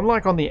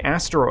unlike on the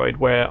asteroid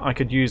where I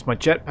could use my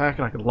jetpack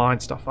and I could line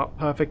stuff up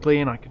perfectly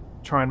and I could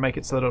try and make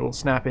it so that it'll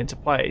snap into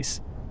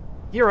place,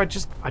 here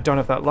I don't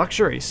have that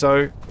luxury.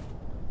 So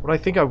what I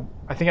think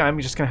I'm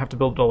just going to have to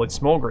build it all in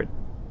small grid,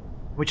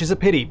 which is a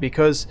pity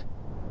because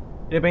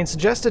it had been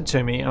suggested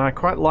to me and I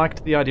quite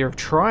liked the idea of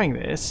trying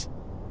this.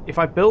 If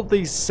I build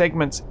these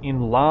segments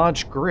in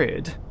large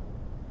grid,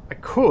 I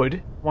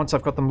could, once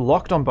I've got them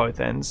locked on both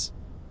ends,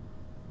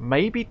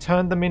 maybe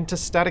turn them into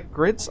static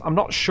grids. I'm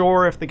not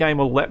sure if the game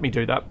will let me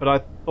do that, but I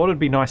thought it'd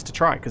be nice to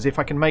try, because if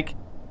I can make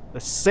the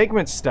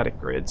segments static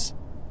grids,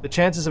 the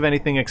chances of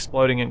anything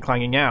exploding and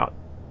clanging out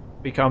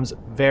becomes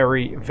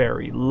very,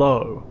 very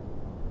low.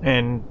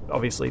 And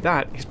obviously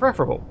that is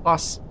preferable.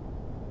 Plus,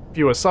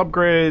 fewer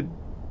subgrid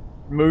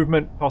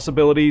movement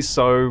possibilities,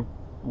 so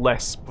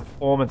less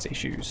performance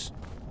issues.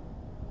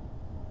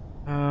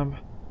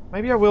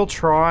 Maybe I will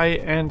try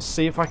and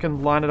see if I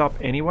can line it up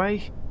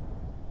anyway.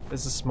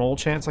 There's a small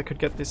chance I could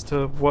get this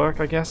to work,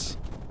 I guess.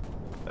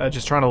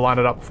 Just trying to line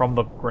it up from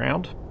the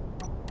ground.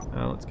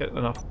 Let's get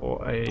enough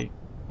for a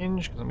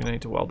hinge, because I'm going to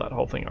need to weld that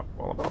whole thing up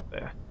while I'm up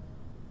there.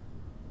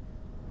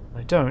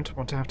 I don't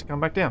want to have to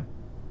come back down.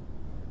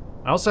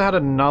 I also had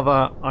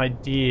another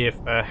idea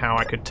for how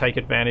I could take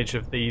advantage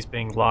of these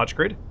being large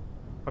grid.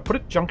 If I put a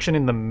junction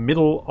in the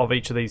middle of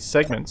each of these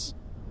segments,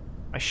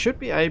 I should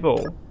be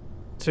able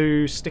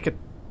to stick a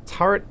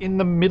turret in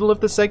the middle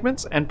of the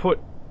segments and put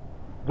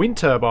wind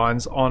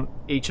turbines on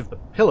each of the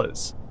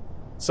pillars.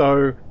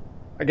 So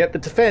I get the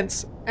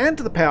defense and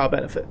the power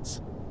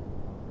benefits.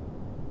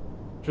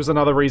 Which was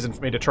another reason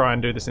for me to try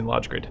and do this in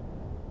large grid.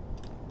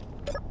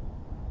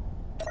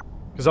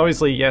 Because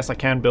obviously, yes, I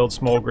can build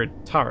small grid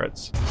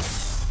turrets,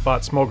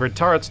 but small grid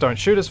turrets don't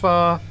shoot as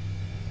far,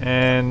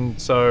 and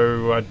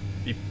so I'd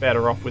be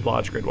better off with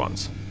large grid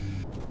ones.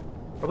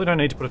 Probably don't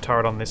need to put a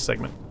turret on this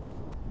segment.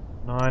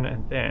 9,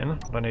 and then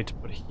what I need to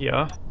put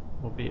here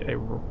will be a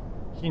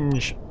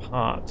hinge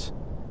part.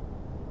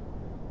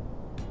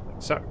 Like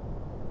so.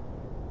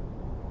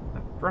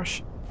 That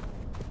brush.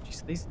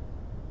 Jeez,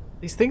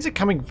 these things are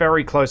coming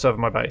very close over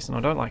my base, and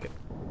I don't like it.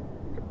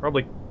 I could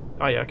probably...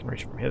 Oh yeah, I can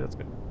reach from here, that's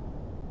good.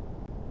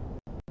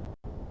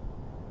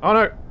 Oh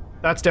no!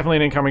 That's definitely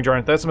an incoming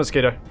drone. There's a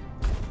mosquito.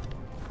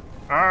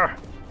 Ah!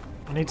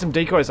 I need some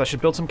decoys. I should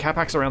build some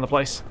Capacs around the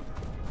place.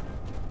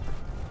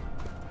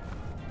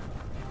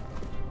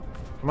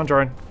 Come on,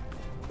 drone.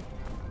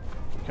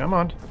 Come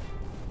on.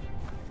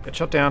 Get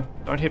shot down.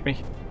 Don't hit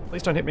me.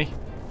 Please don't hit me.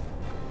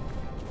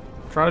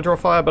 I'm trying to draw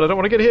fire, but I don't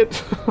want to get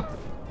hit.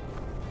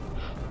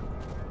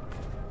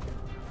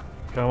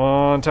 Come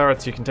on,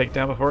 turrets. You can take it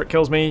down before it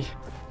kills me.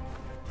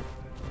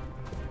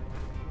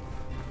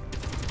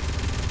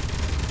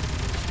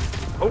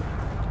 Oh.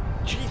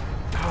 Gee.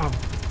 Oh,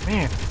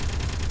 man.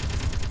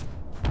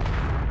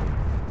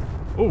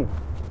 Ooh.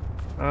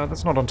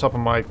 That's not on top of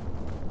my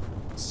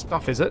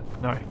stuff, is it?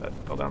 No, that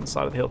fell down the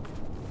side of the hill.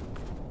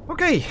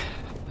 Okay.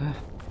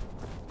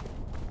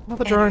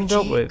 Another drone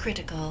dealt with.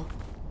 Critical.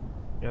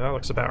 Yeah, that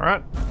looks about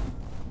right.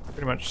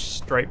 Pretty much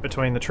straight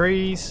between the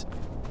trees.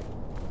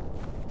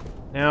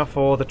 Now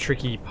for the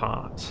tricky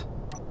part.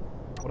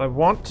 What I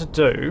want to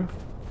do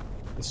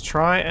is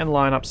try and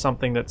line up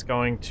something that's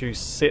going to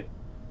sit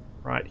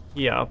right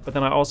here, but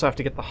then I also have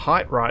to get the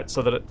height right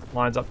so that it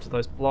lines up to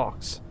those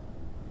blocks.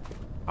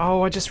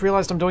 Oh, I just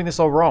realized I'm doing this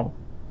all wrong.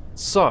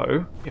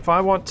 So, if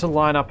I want to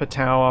line up a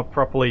tower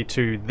properly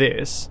to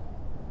this,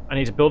 I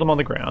need to build them on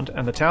the ground,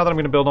 and the tower that I'm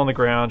going to build on the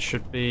ground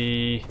should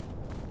be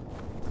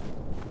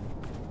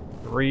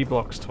 3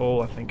 blocks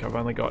tall. I think I've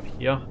only got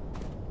here.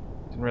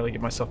 Didn't really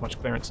give myself much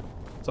clearance.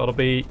 So it'll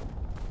be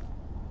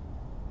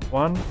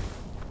 1,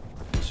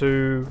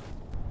 2,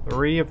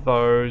 3 of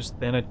those,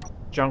 then a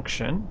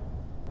junction,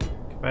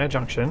 conveyor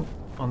junction.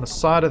 On the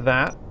side of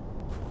that,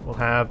 we'll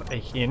have a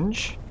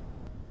hinge,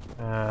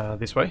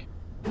 this way.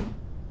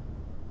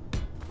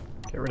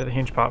 Get rid of the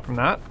hinge part from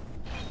that.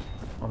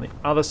 On the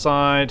other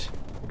side,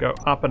 we'll go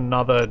up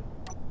another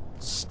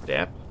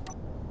step.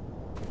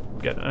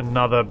 get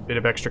another bit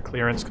of extra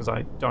clearance because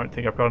I don't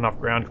think I've got enough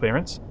ground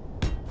clearance.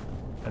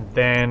 And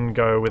then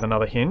go with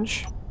another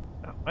hinge.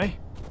 That way.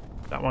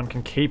 That one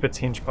can keep its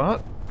hinge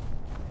part.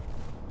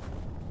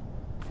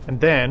 And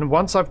then,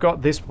 once I've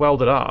got this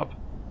welded up,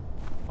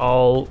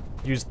 I'll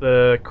use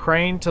the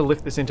crane to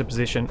lift this into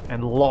position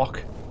and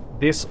lock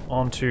this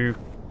onto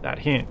that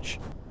hinge.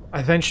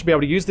 I then should be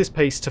able to use this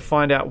piece to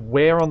find out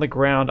where on the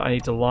ground I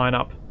need to line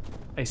up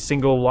a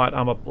single light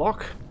armor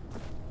block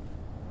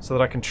so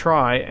that I can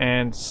try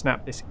and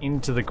snap this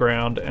into the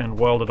ground and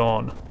weld it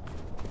on.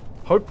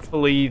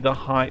 Hopefully the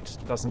height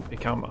doesn't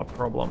become a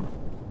problem.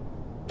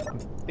 I'm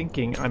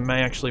thinking I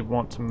may actually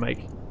want to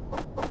make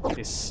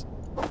this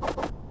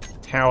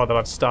tower that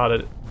I've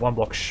started one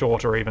block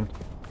shorter even,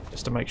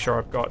 just to make sure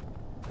I've got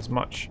as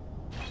much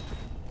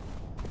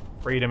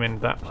freedom in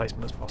that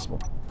placement as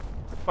possible.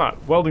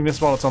 But welding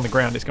this while it's on the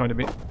ground is going to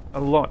be a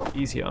lot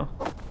easier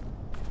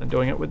than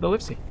doing it with the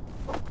Lipsy.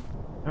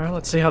 Alright,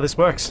 let's see how this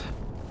works.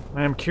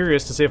 I am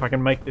curious to see if I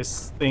can make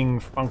this thing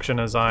function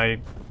as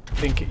I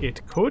think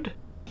it could.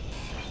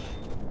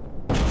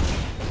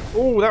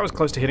 Oh, that was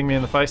close to hitting me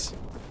in the face.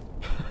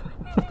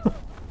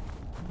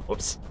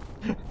 Whoops.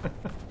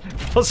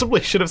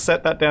 Possibly should have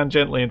set that down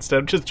gently instead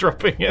of just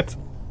dropping it.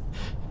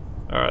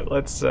 Alright,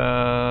 let's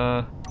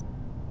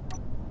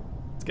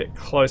get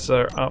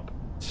closer up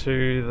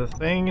to the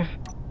thing.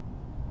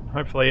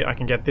 Hopefully I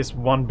can get this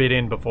one bit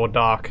in before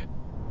dark.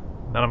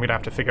 And then I'm gonna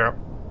have to figure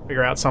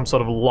out some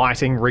sort of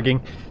lighting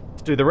rigging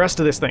to do the rest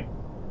of this thing.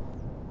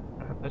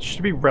 That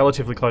should be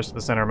relatively close to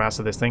the center of mass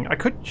of this thing. I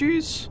could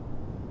use...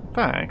 In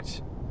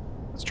fact,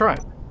 let's try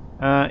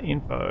it.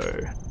 Info.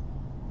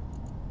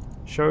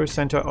 Show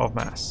center of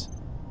mass.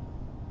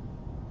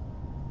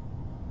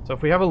 So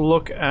if we have a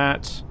look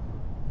at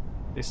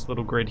this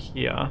little grid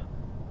here,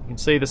 you can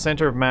see the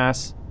center of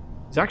mass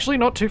is actually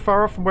not too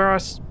far off from where I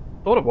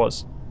thought it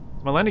was.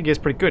 My landing gear is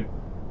pretty good.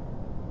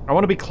 I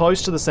want to be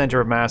close to the center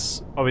of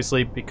mass,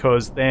 obviously,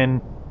 because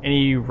then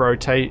any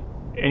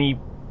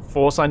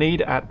force I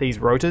need at these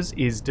rotors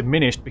is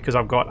diminished because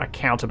I've got a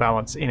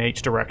counterbalance in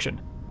each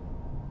direction.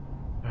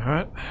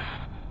 Alright.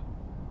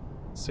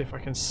 Let's see if I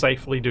can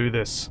safely do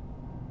this.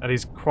 That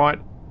is quite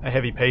a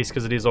heavy piece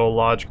because it is all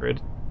large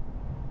grid.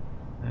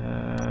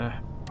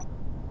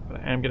 But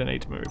I am going to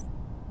need to move.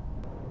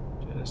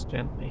 Just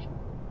gently.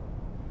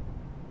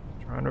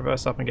 Try and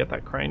reverse up and get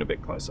that crane a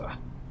bit closer.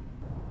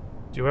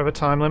 Do have a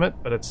time limit,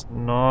 but it's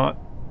not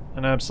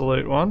an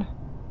absolute one.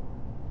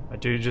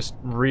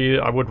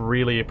 I would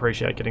really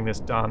appreciate getting this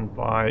done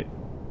by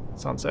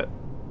sunset.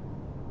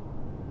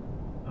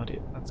 Oh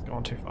dear, that's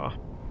gone too far.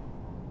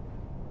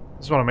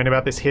 This is what I mean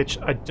about this hitch.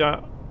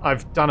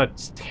 I've done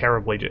it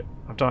terribly.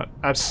 I've done it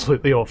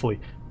absolutely awfully.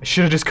 I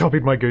should have just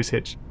copied my goose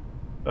hitch.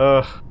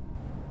 Ugh.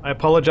 I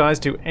apologize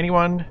to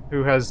anyone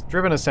who has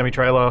driven a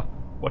semi-trailer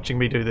watching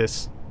me do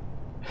this.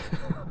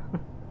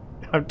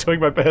 I'm doing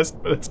my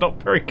best, but it's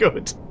not very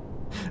good.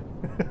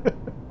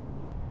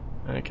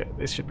 Okay,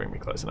 this should bring me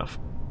close enough.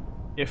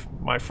 If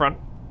my front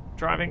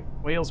driving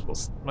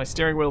wheels my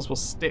steering wheels will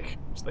stick,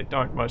 which they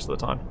don't most of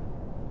the time.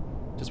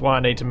 Which is why I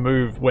need to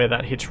move where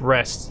that hitch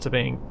rests to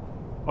being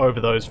over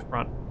those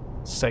front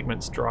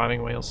segments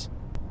driving wheels.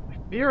 I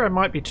fear I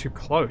might be too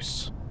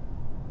close.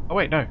 Oh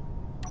wait, no.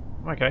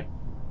 Okay.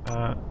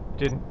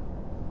 Didn't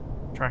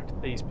track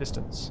these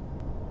pistons.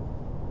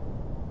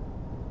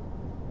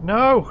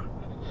 No!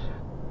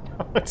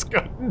 It's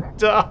gotten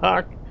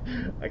dark.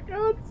 I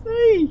can't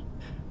see.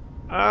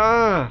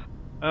 Dang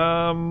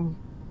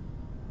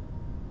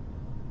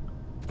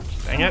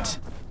it.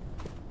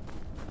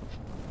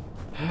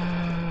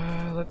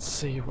 Let's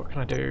see, what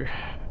can I do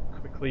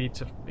quickly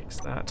to fix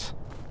that?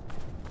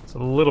 It's a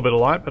little bit of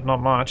light, but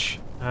not much.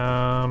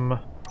 Don't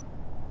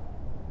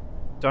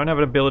have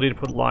an ability to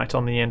put light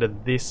on the end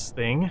of this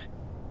thing,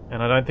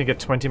 and I don't think a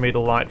 20-meter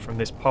light from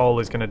this pole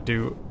is going to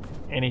do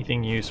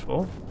anything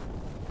useful.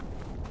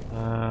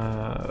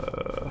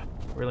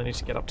 Really need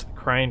to get up to the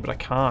crane, but I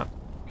can't.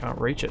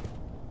 Can't reach it.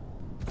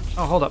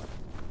 Oh, hold up.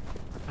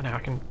 I know I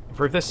can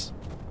improve this.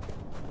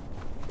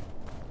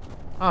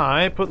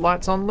 I put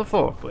lights on the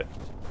forklift.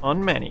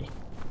 On Manny.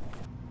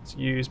 Let's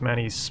use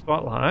Manny's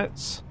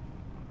spotlights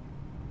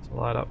to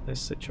light up this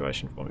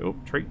situation for me. Oh,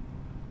 tree.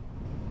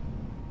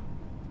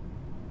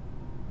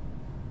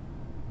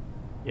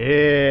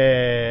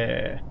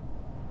 Yeah.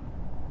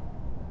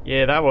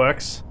 Yeah, that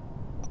works.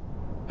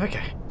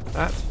 Okay,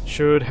 that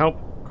should help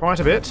quite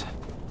a bit.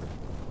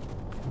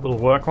 Little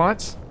work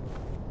lights.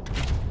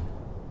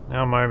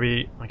 Now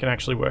maybe I can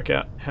actually work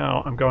out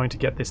how I'm going to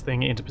get this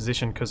thing into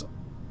position, because I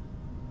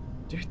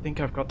do think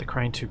I've got the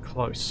crane too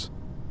close.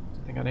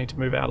 I think I need to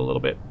move out a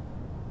little bit,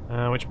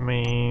 which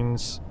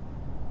means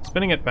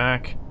spinning it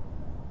back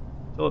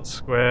till it's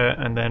square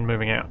and then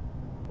moving out.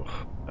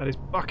 Oof, that is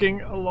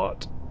bucking a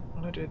lot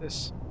when I do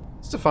this.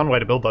 It's a fun way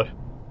to build though.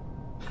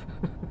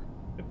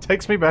 It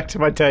takes me back to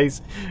my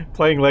days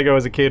playing Lego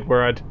as a kid,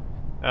 where I'd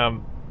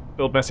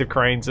build massive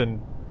cranes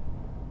and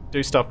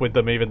do stuff with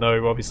them, even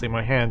though obviously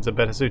my hands are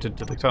better suited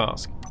to the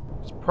task.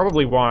 Which is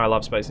probably why I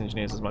love Space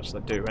Engineers as much as I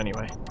do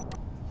anyway.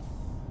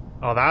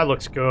 Oh, that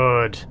looks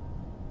good.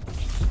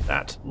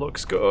 That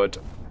looks good.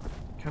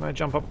 Can I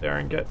jump up there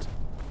and get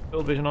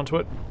build vision onto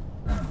it?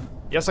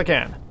 Yes, I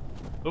can.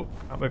 Oh,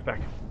 I'll move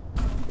back.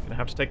 Gonna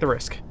have to take the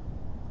risk.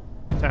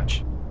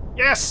 Attach.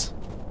 Yes!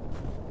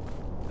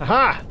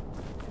 Aha!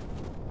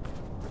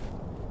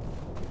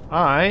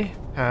 I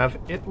have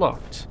it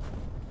locked.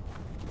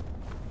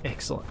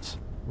 Excellent.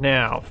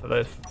 Now, for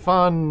the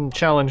fun,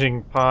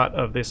 challenging part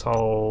of this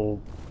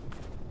whole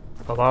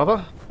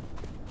palaver.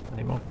 I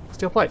need more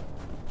steel plate.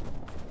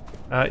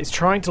 Is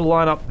trying to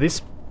line up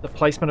the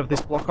placement of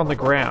this block on the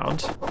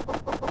ground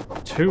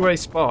to a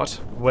spot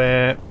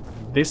where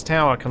this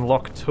tower can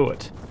lock to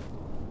it.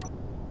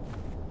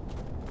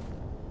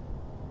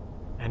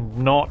 And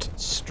not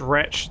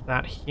stretch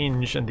that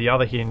hinge and the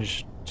other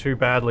hinge too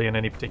badly in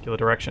any particular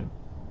direction.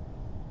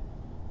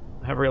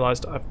 I have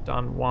realized I've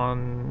done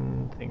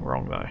one thing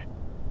wrong though,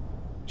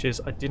 which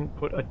is I didn't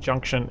put a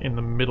junction in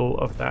the middle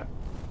of that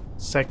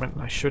segment,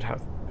 and I should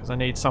have, because I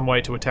need some way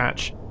to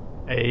attach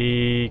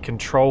a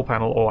control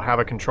panel or have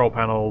a control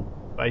panel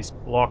base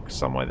block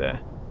somewhere there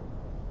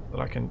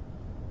that I can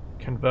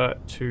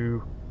convert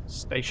to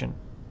station.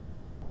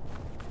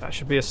 That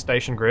should be a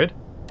station grid.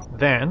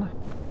 Then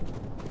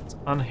let's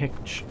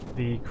unhitch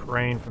the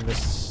crane from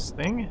this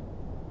thing.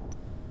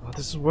 Oh,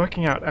 this is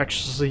working out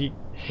actually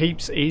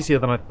heaps easier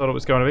than I thought it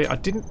was going to be. I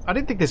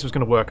didn't think this was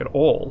going to work at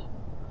all,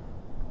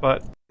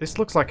 but this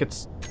looks like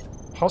it's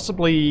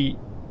possibly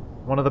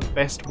one of the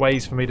best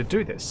ways for me to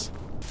do this.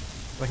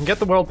 I can get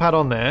the world pad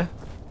on there.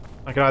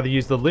 I can either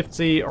use the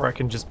Splitsie or I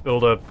can just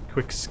build a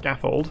quick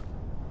scaffold,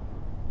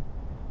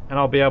 and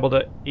I'll be able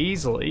to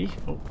easily,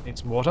 oh, need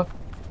some water.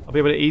 I'll be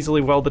able to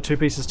easily weld the two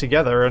pieces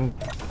together, and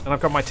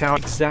I've got my tower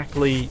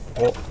exactly,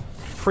 or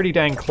pretty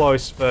dang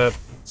close for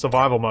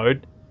survival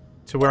mode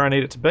to where I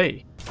need it to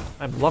be.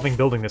 I'm loving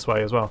building this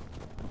way as well.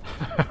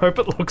 I hope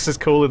it looks as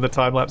cool in the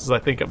time-lapse as I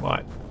think it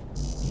might.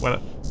 Or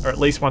at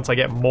least once I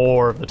get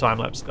more of the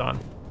time-lapse done.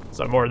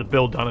 So more of the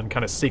build done and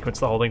kind of sequence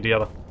the whole thing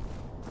together.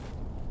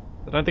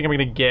 I don't think I'm going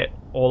to get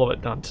all of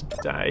it done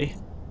today,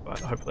 but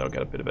hopefully I'll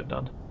get a bit of it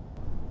done.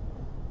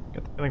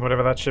 Get the feeling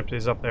whatever that ship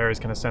is up there is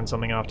going to send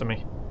something after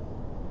me.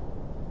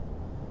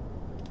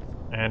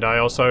 And I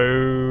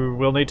also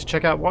will need to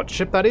check out what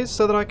ship that is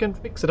so that I can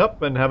fix it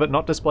up and have it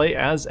not display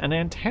as an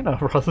antenna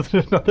rather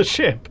than another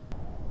ship.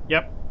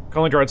 Yep,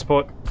 calling droid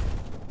support.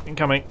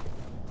 Incoming.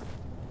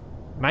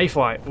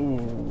 Mayfly.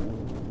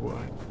 Ooh,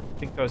 I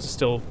think those are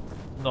still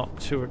not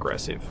too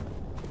aggressive.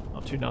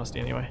 Not too nasty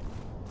anyway.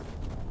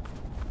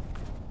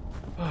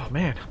 Oh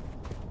man.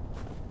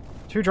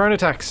 2 drone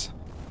attacks.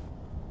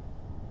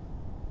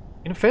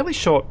 In a fairly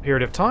short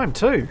period of time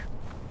too.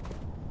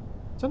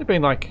 It's only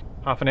been like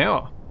half an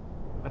hour.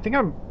 I think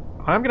I'm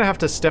gonna have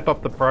to step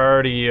up the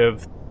priority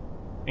of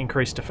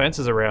increased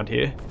defenses around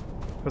here,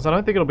 because I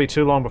don't think it'll be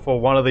too long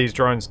before one of these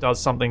drones does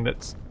something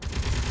that's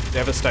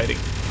devastating.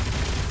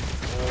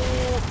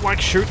 Oh, like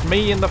shoot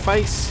me in the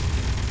face.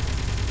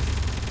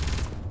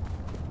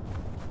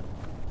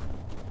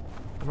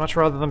 I'd much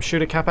rather them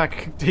shoot a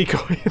Capac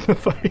decoy in the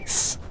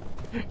face,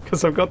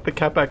 because I've got the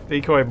Capac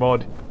decoy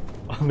mod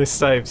on this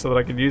save so that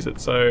I can use it.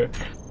 So,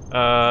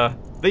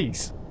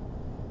 these.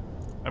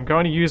 I'm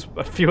going to use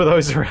a few of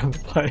those around the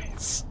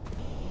place.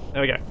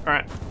 There we go.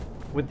 Alright.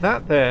 With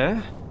that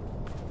there,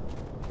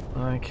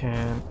 I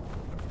can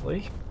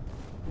hopefully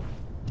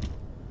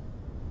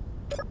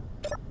get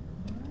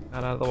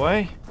that out of the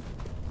way.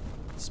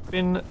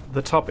 Spin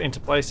the top into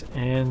place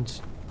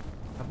and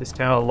have this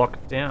tower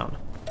locked down.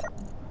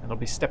 And it'll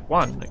be step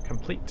 1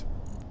 complete.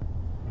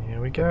 Here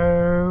we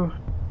go.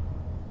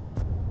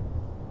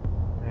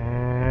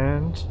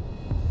 And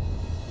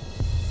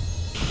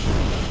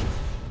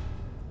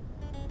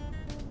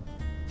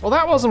well,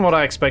 that wasn't what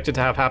I expected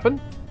to have happen.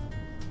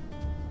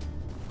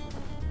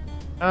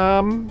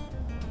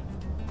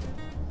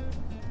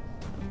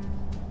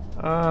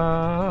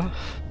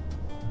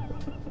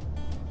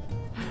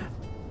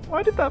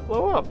 Why did that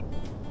blow up?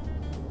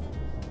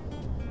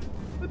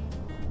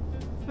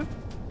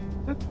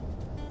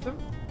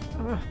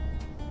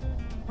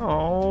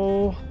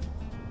 Oh.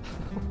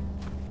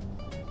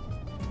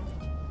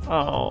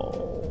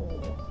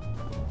 Oh.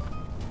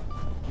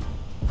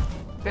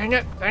 Dang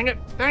it, dang it,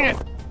 dang it!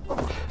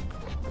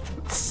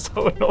 It's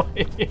so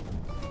annoying.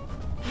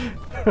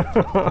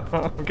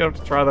 I'm gonna have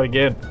to try that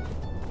again.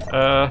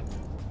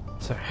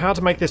 So how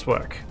to make this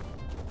work?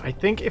 I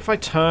think if I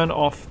turn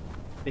off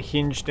the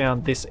hinge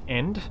down this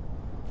end,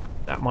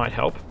 that might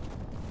help.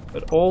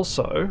 But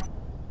also,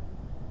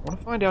 I want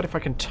to find out if I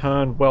can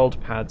turn weld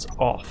pads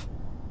off.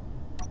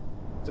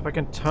 So if I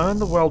can turn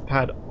the weld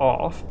pad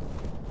off,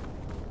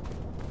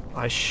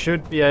 I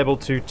should be able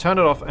to turn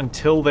it off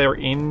until they're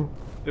in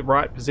the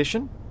right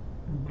position.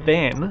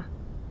 Then,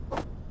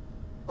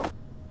 at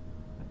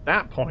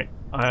that point,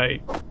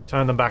 I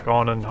turn them back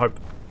on and hope,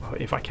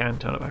 if I can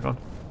turn it back on,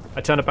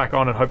 I turn it back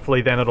on and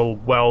hopefully then it'll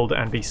weld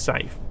and be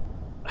safe.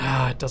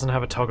 It doesn't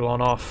have a toggle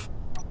on off.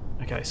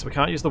 Okay, so we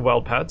can't use the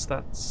weld pads.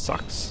 That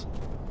sucks.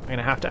 I'm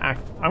gonna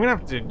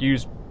have to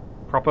use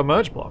proper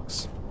merge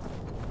blocks.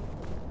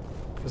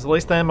 Because at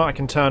least then I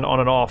can turn on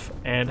and off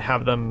and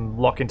have them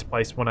lock into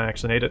place when I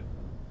actually need it.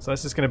 So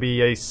this is going to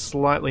be a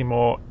slightly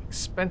more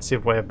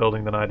expensive way of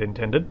building than I'd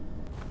intended.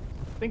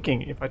 I'm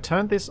thinking if I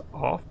turn this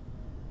off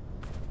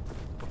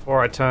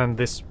before I turn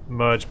this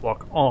merge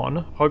block on,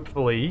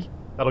 hopefully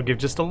that'll give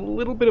just a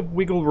little bit of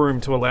wiggle room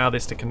to allow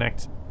this to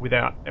connect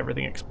without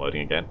everything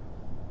exploding again.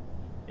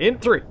 In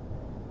 3,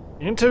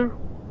 in 2,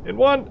 in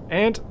 1,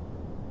 and...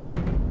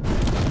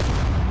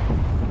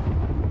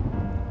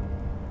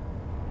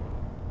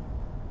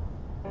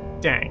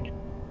 Dang.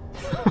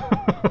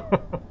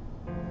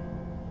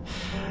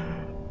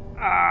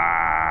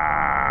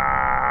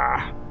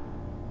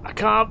 I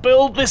can't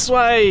build this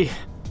way!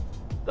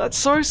 That's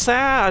so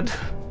sad!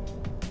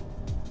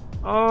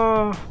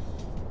 I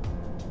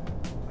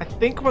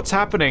think what's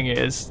happening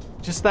is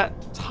just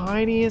that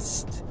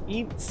tiniest,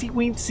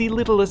 eensy-weensy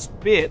littlest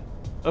bit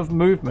of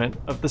movement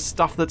of the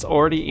stuff that's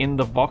already in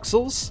the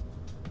voxels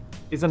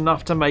is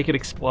enough to make it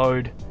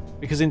explode.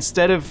 Because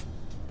instead of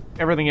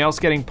everything else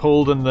getting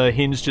pulled and the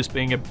hinge just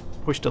being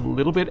pushed a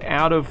little bit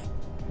out of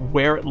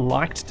where it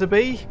liked to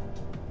be,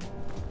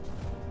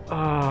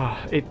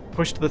 it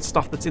pushed the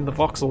stuff that's in the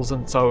voxels,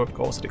 and so of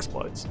course it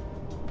explodes.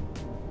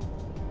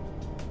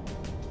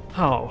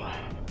 Oh.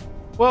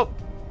 Well,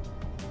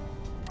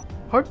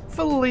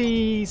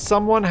 hopefully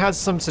someone has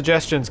some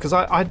suggestions, because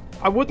I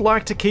would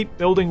like to keep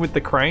building with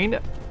the crane.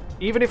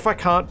 Even if I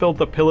can't build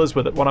the pillars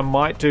with it, what I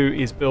might do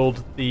is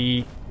build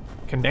the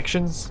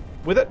connections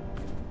with it.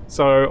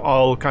 So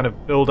I'll kind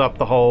of build up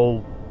the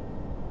whole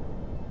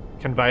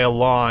conveyor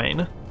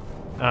line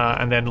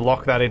and then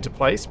lock that into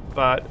place,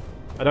 but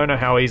I don't know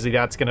how easy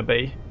that's going to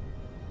be.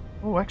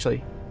 Oh,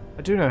 actually,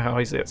 I do know how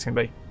easy that's going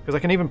to be, because I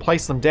can even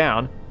place them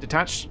down,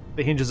 detach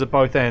the hinges at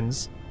both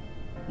ends,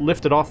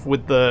 lift it off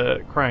with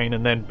the crane,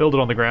 and then build it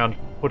on the ground,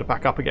 put it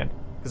back up again.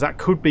 Because that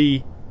could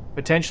be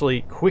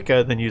potentially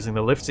quicker than using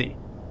the Liftsy.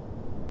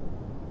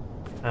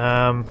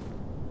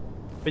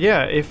 But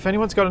yeah, if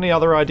anyone's got any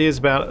other ideas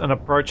about an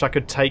approach I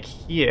could take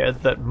here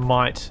that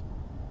might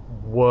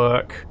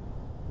work,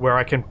 where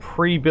I can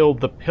pre-build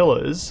the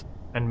pillars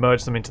and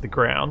merge them into the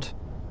ground.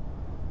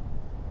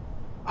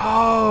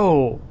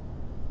 Oh!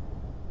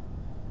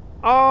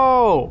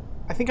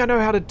 I think I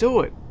know how to do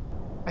it.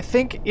 I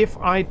think if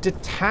I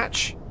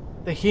detach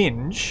the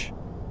hinge,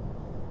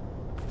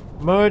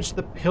 merge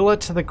the pillar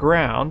to the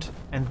ground,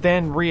 and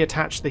then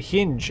reattach the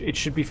hinge, it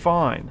should be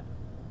fine.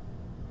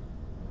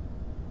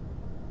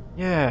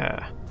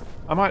 Yeah.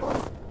 I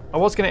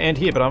was going to end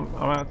here, but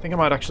I think I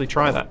might actually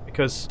try that,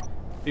 because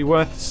it'd be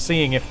worth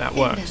seeing if that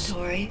works.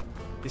 Inventory.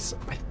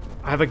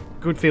 I have a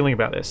good feeling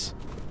about this.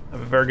 I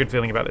have a very good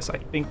feeling about this. I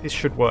think this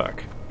should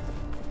work.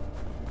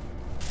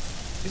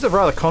 This is a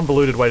rather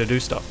convoluted way to do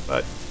stuff,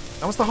 but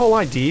that was the whole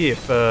idea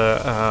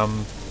for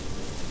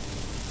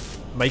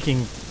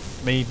making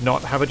me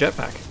not have a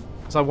jetpack.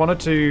 So I wanted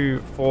to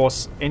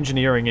force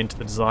engineering into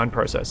the design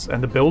process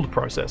and the build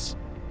process.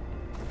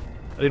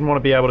 I didn't want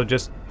to be able to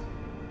just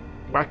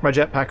whack my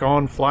jetpack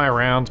on, fly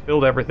around,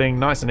 build everything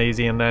nice and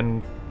easy, and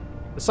then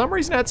for some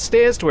reason add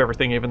stairs to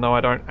everything, even though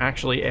I don't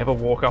actually ever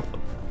walk up them.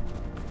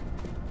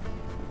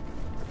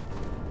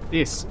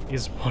 This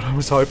is what I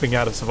was hoping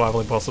out of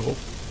Survival Impossible.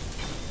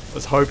 I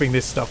was hoping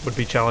this stuff would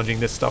be challenging,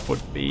 this stuff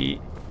would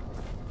be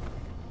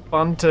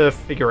fun to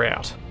figure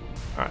out.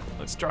 Alright,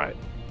 let's try it.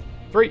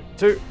 3,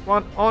 2,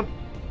 1, on!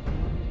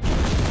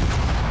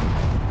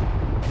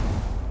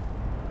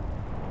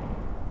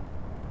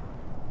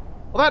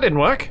 Well, that didn't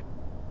work.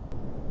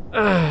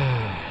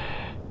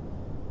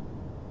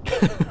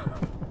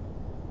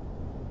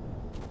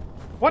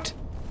 What?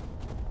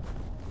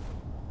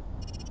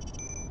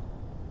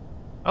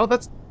 Oh,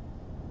 that's...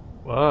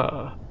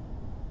 Whoa.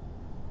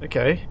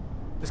 Okay.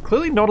 There's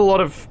clearly not a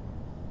lot of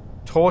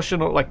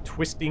torsion or, like,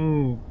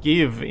 twisting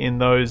give in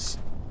those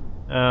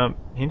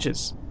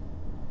hinges.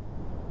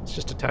 Let's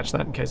just attach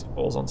that in case it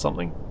falls on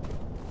something.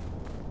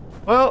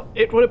 Well,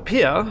 it would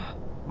appear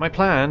my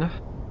plan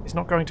is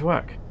not going to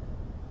work.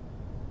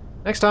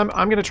 Next time,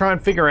 I'm going to try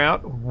and figure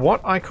out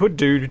what I could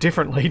do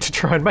differently to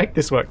try and make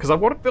this work, because I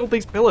want to build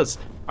these pillars.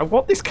 I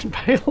want this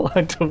conveyor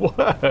line to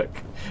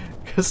work,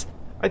 because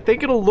I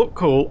think it'll look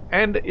cool,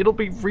 and it'll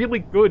be really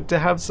good to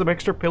have some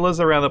extra pillars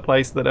around the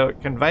place that are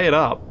conveyed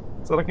up,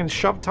 so that I can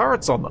shove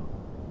turrets on them.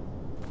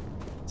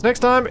 So next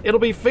time, it'll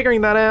be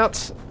figuring that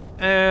out,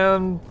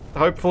 and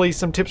hopefully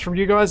some tips from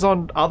you guys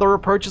on other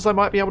approaches I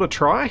might be able to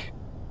try,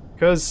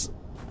 because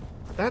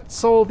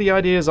that's all the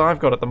ideas I've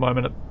got at the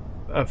moment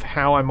of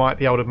how I might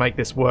be able to make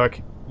this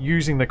work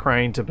using the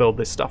crane to build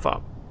this stuff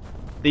up.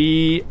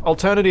 The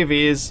alternative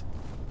is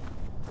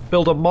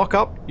build a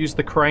mock-up, use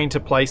the crane to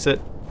place it,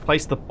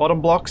 place the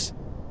bottom blocks,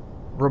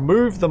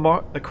 remove the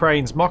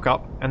crane's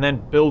mock-up, and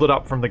then build it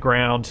up from the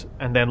ground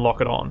and then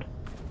lock it on.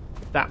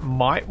 That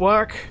might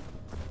work.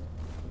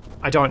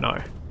 I don't know.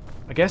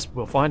 I guess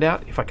we'll find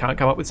out if I can't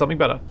come up with something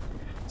better.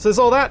 So there's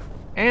all that,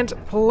 and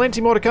plenty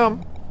more to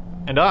come.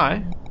 And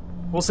I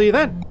will see you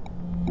then.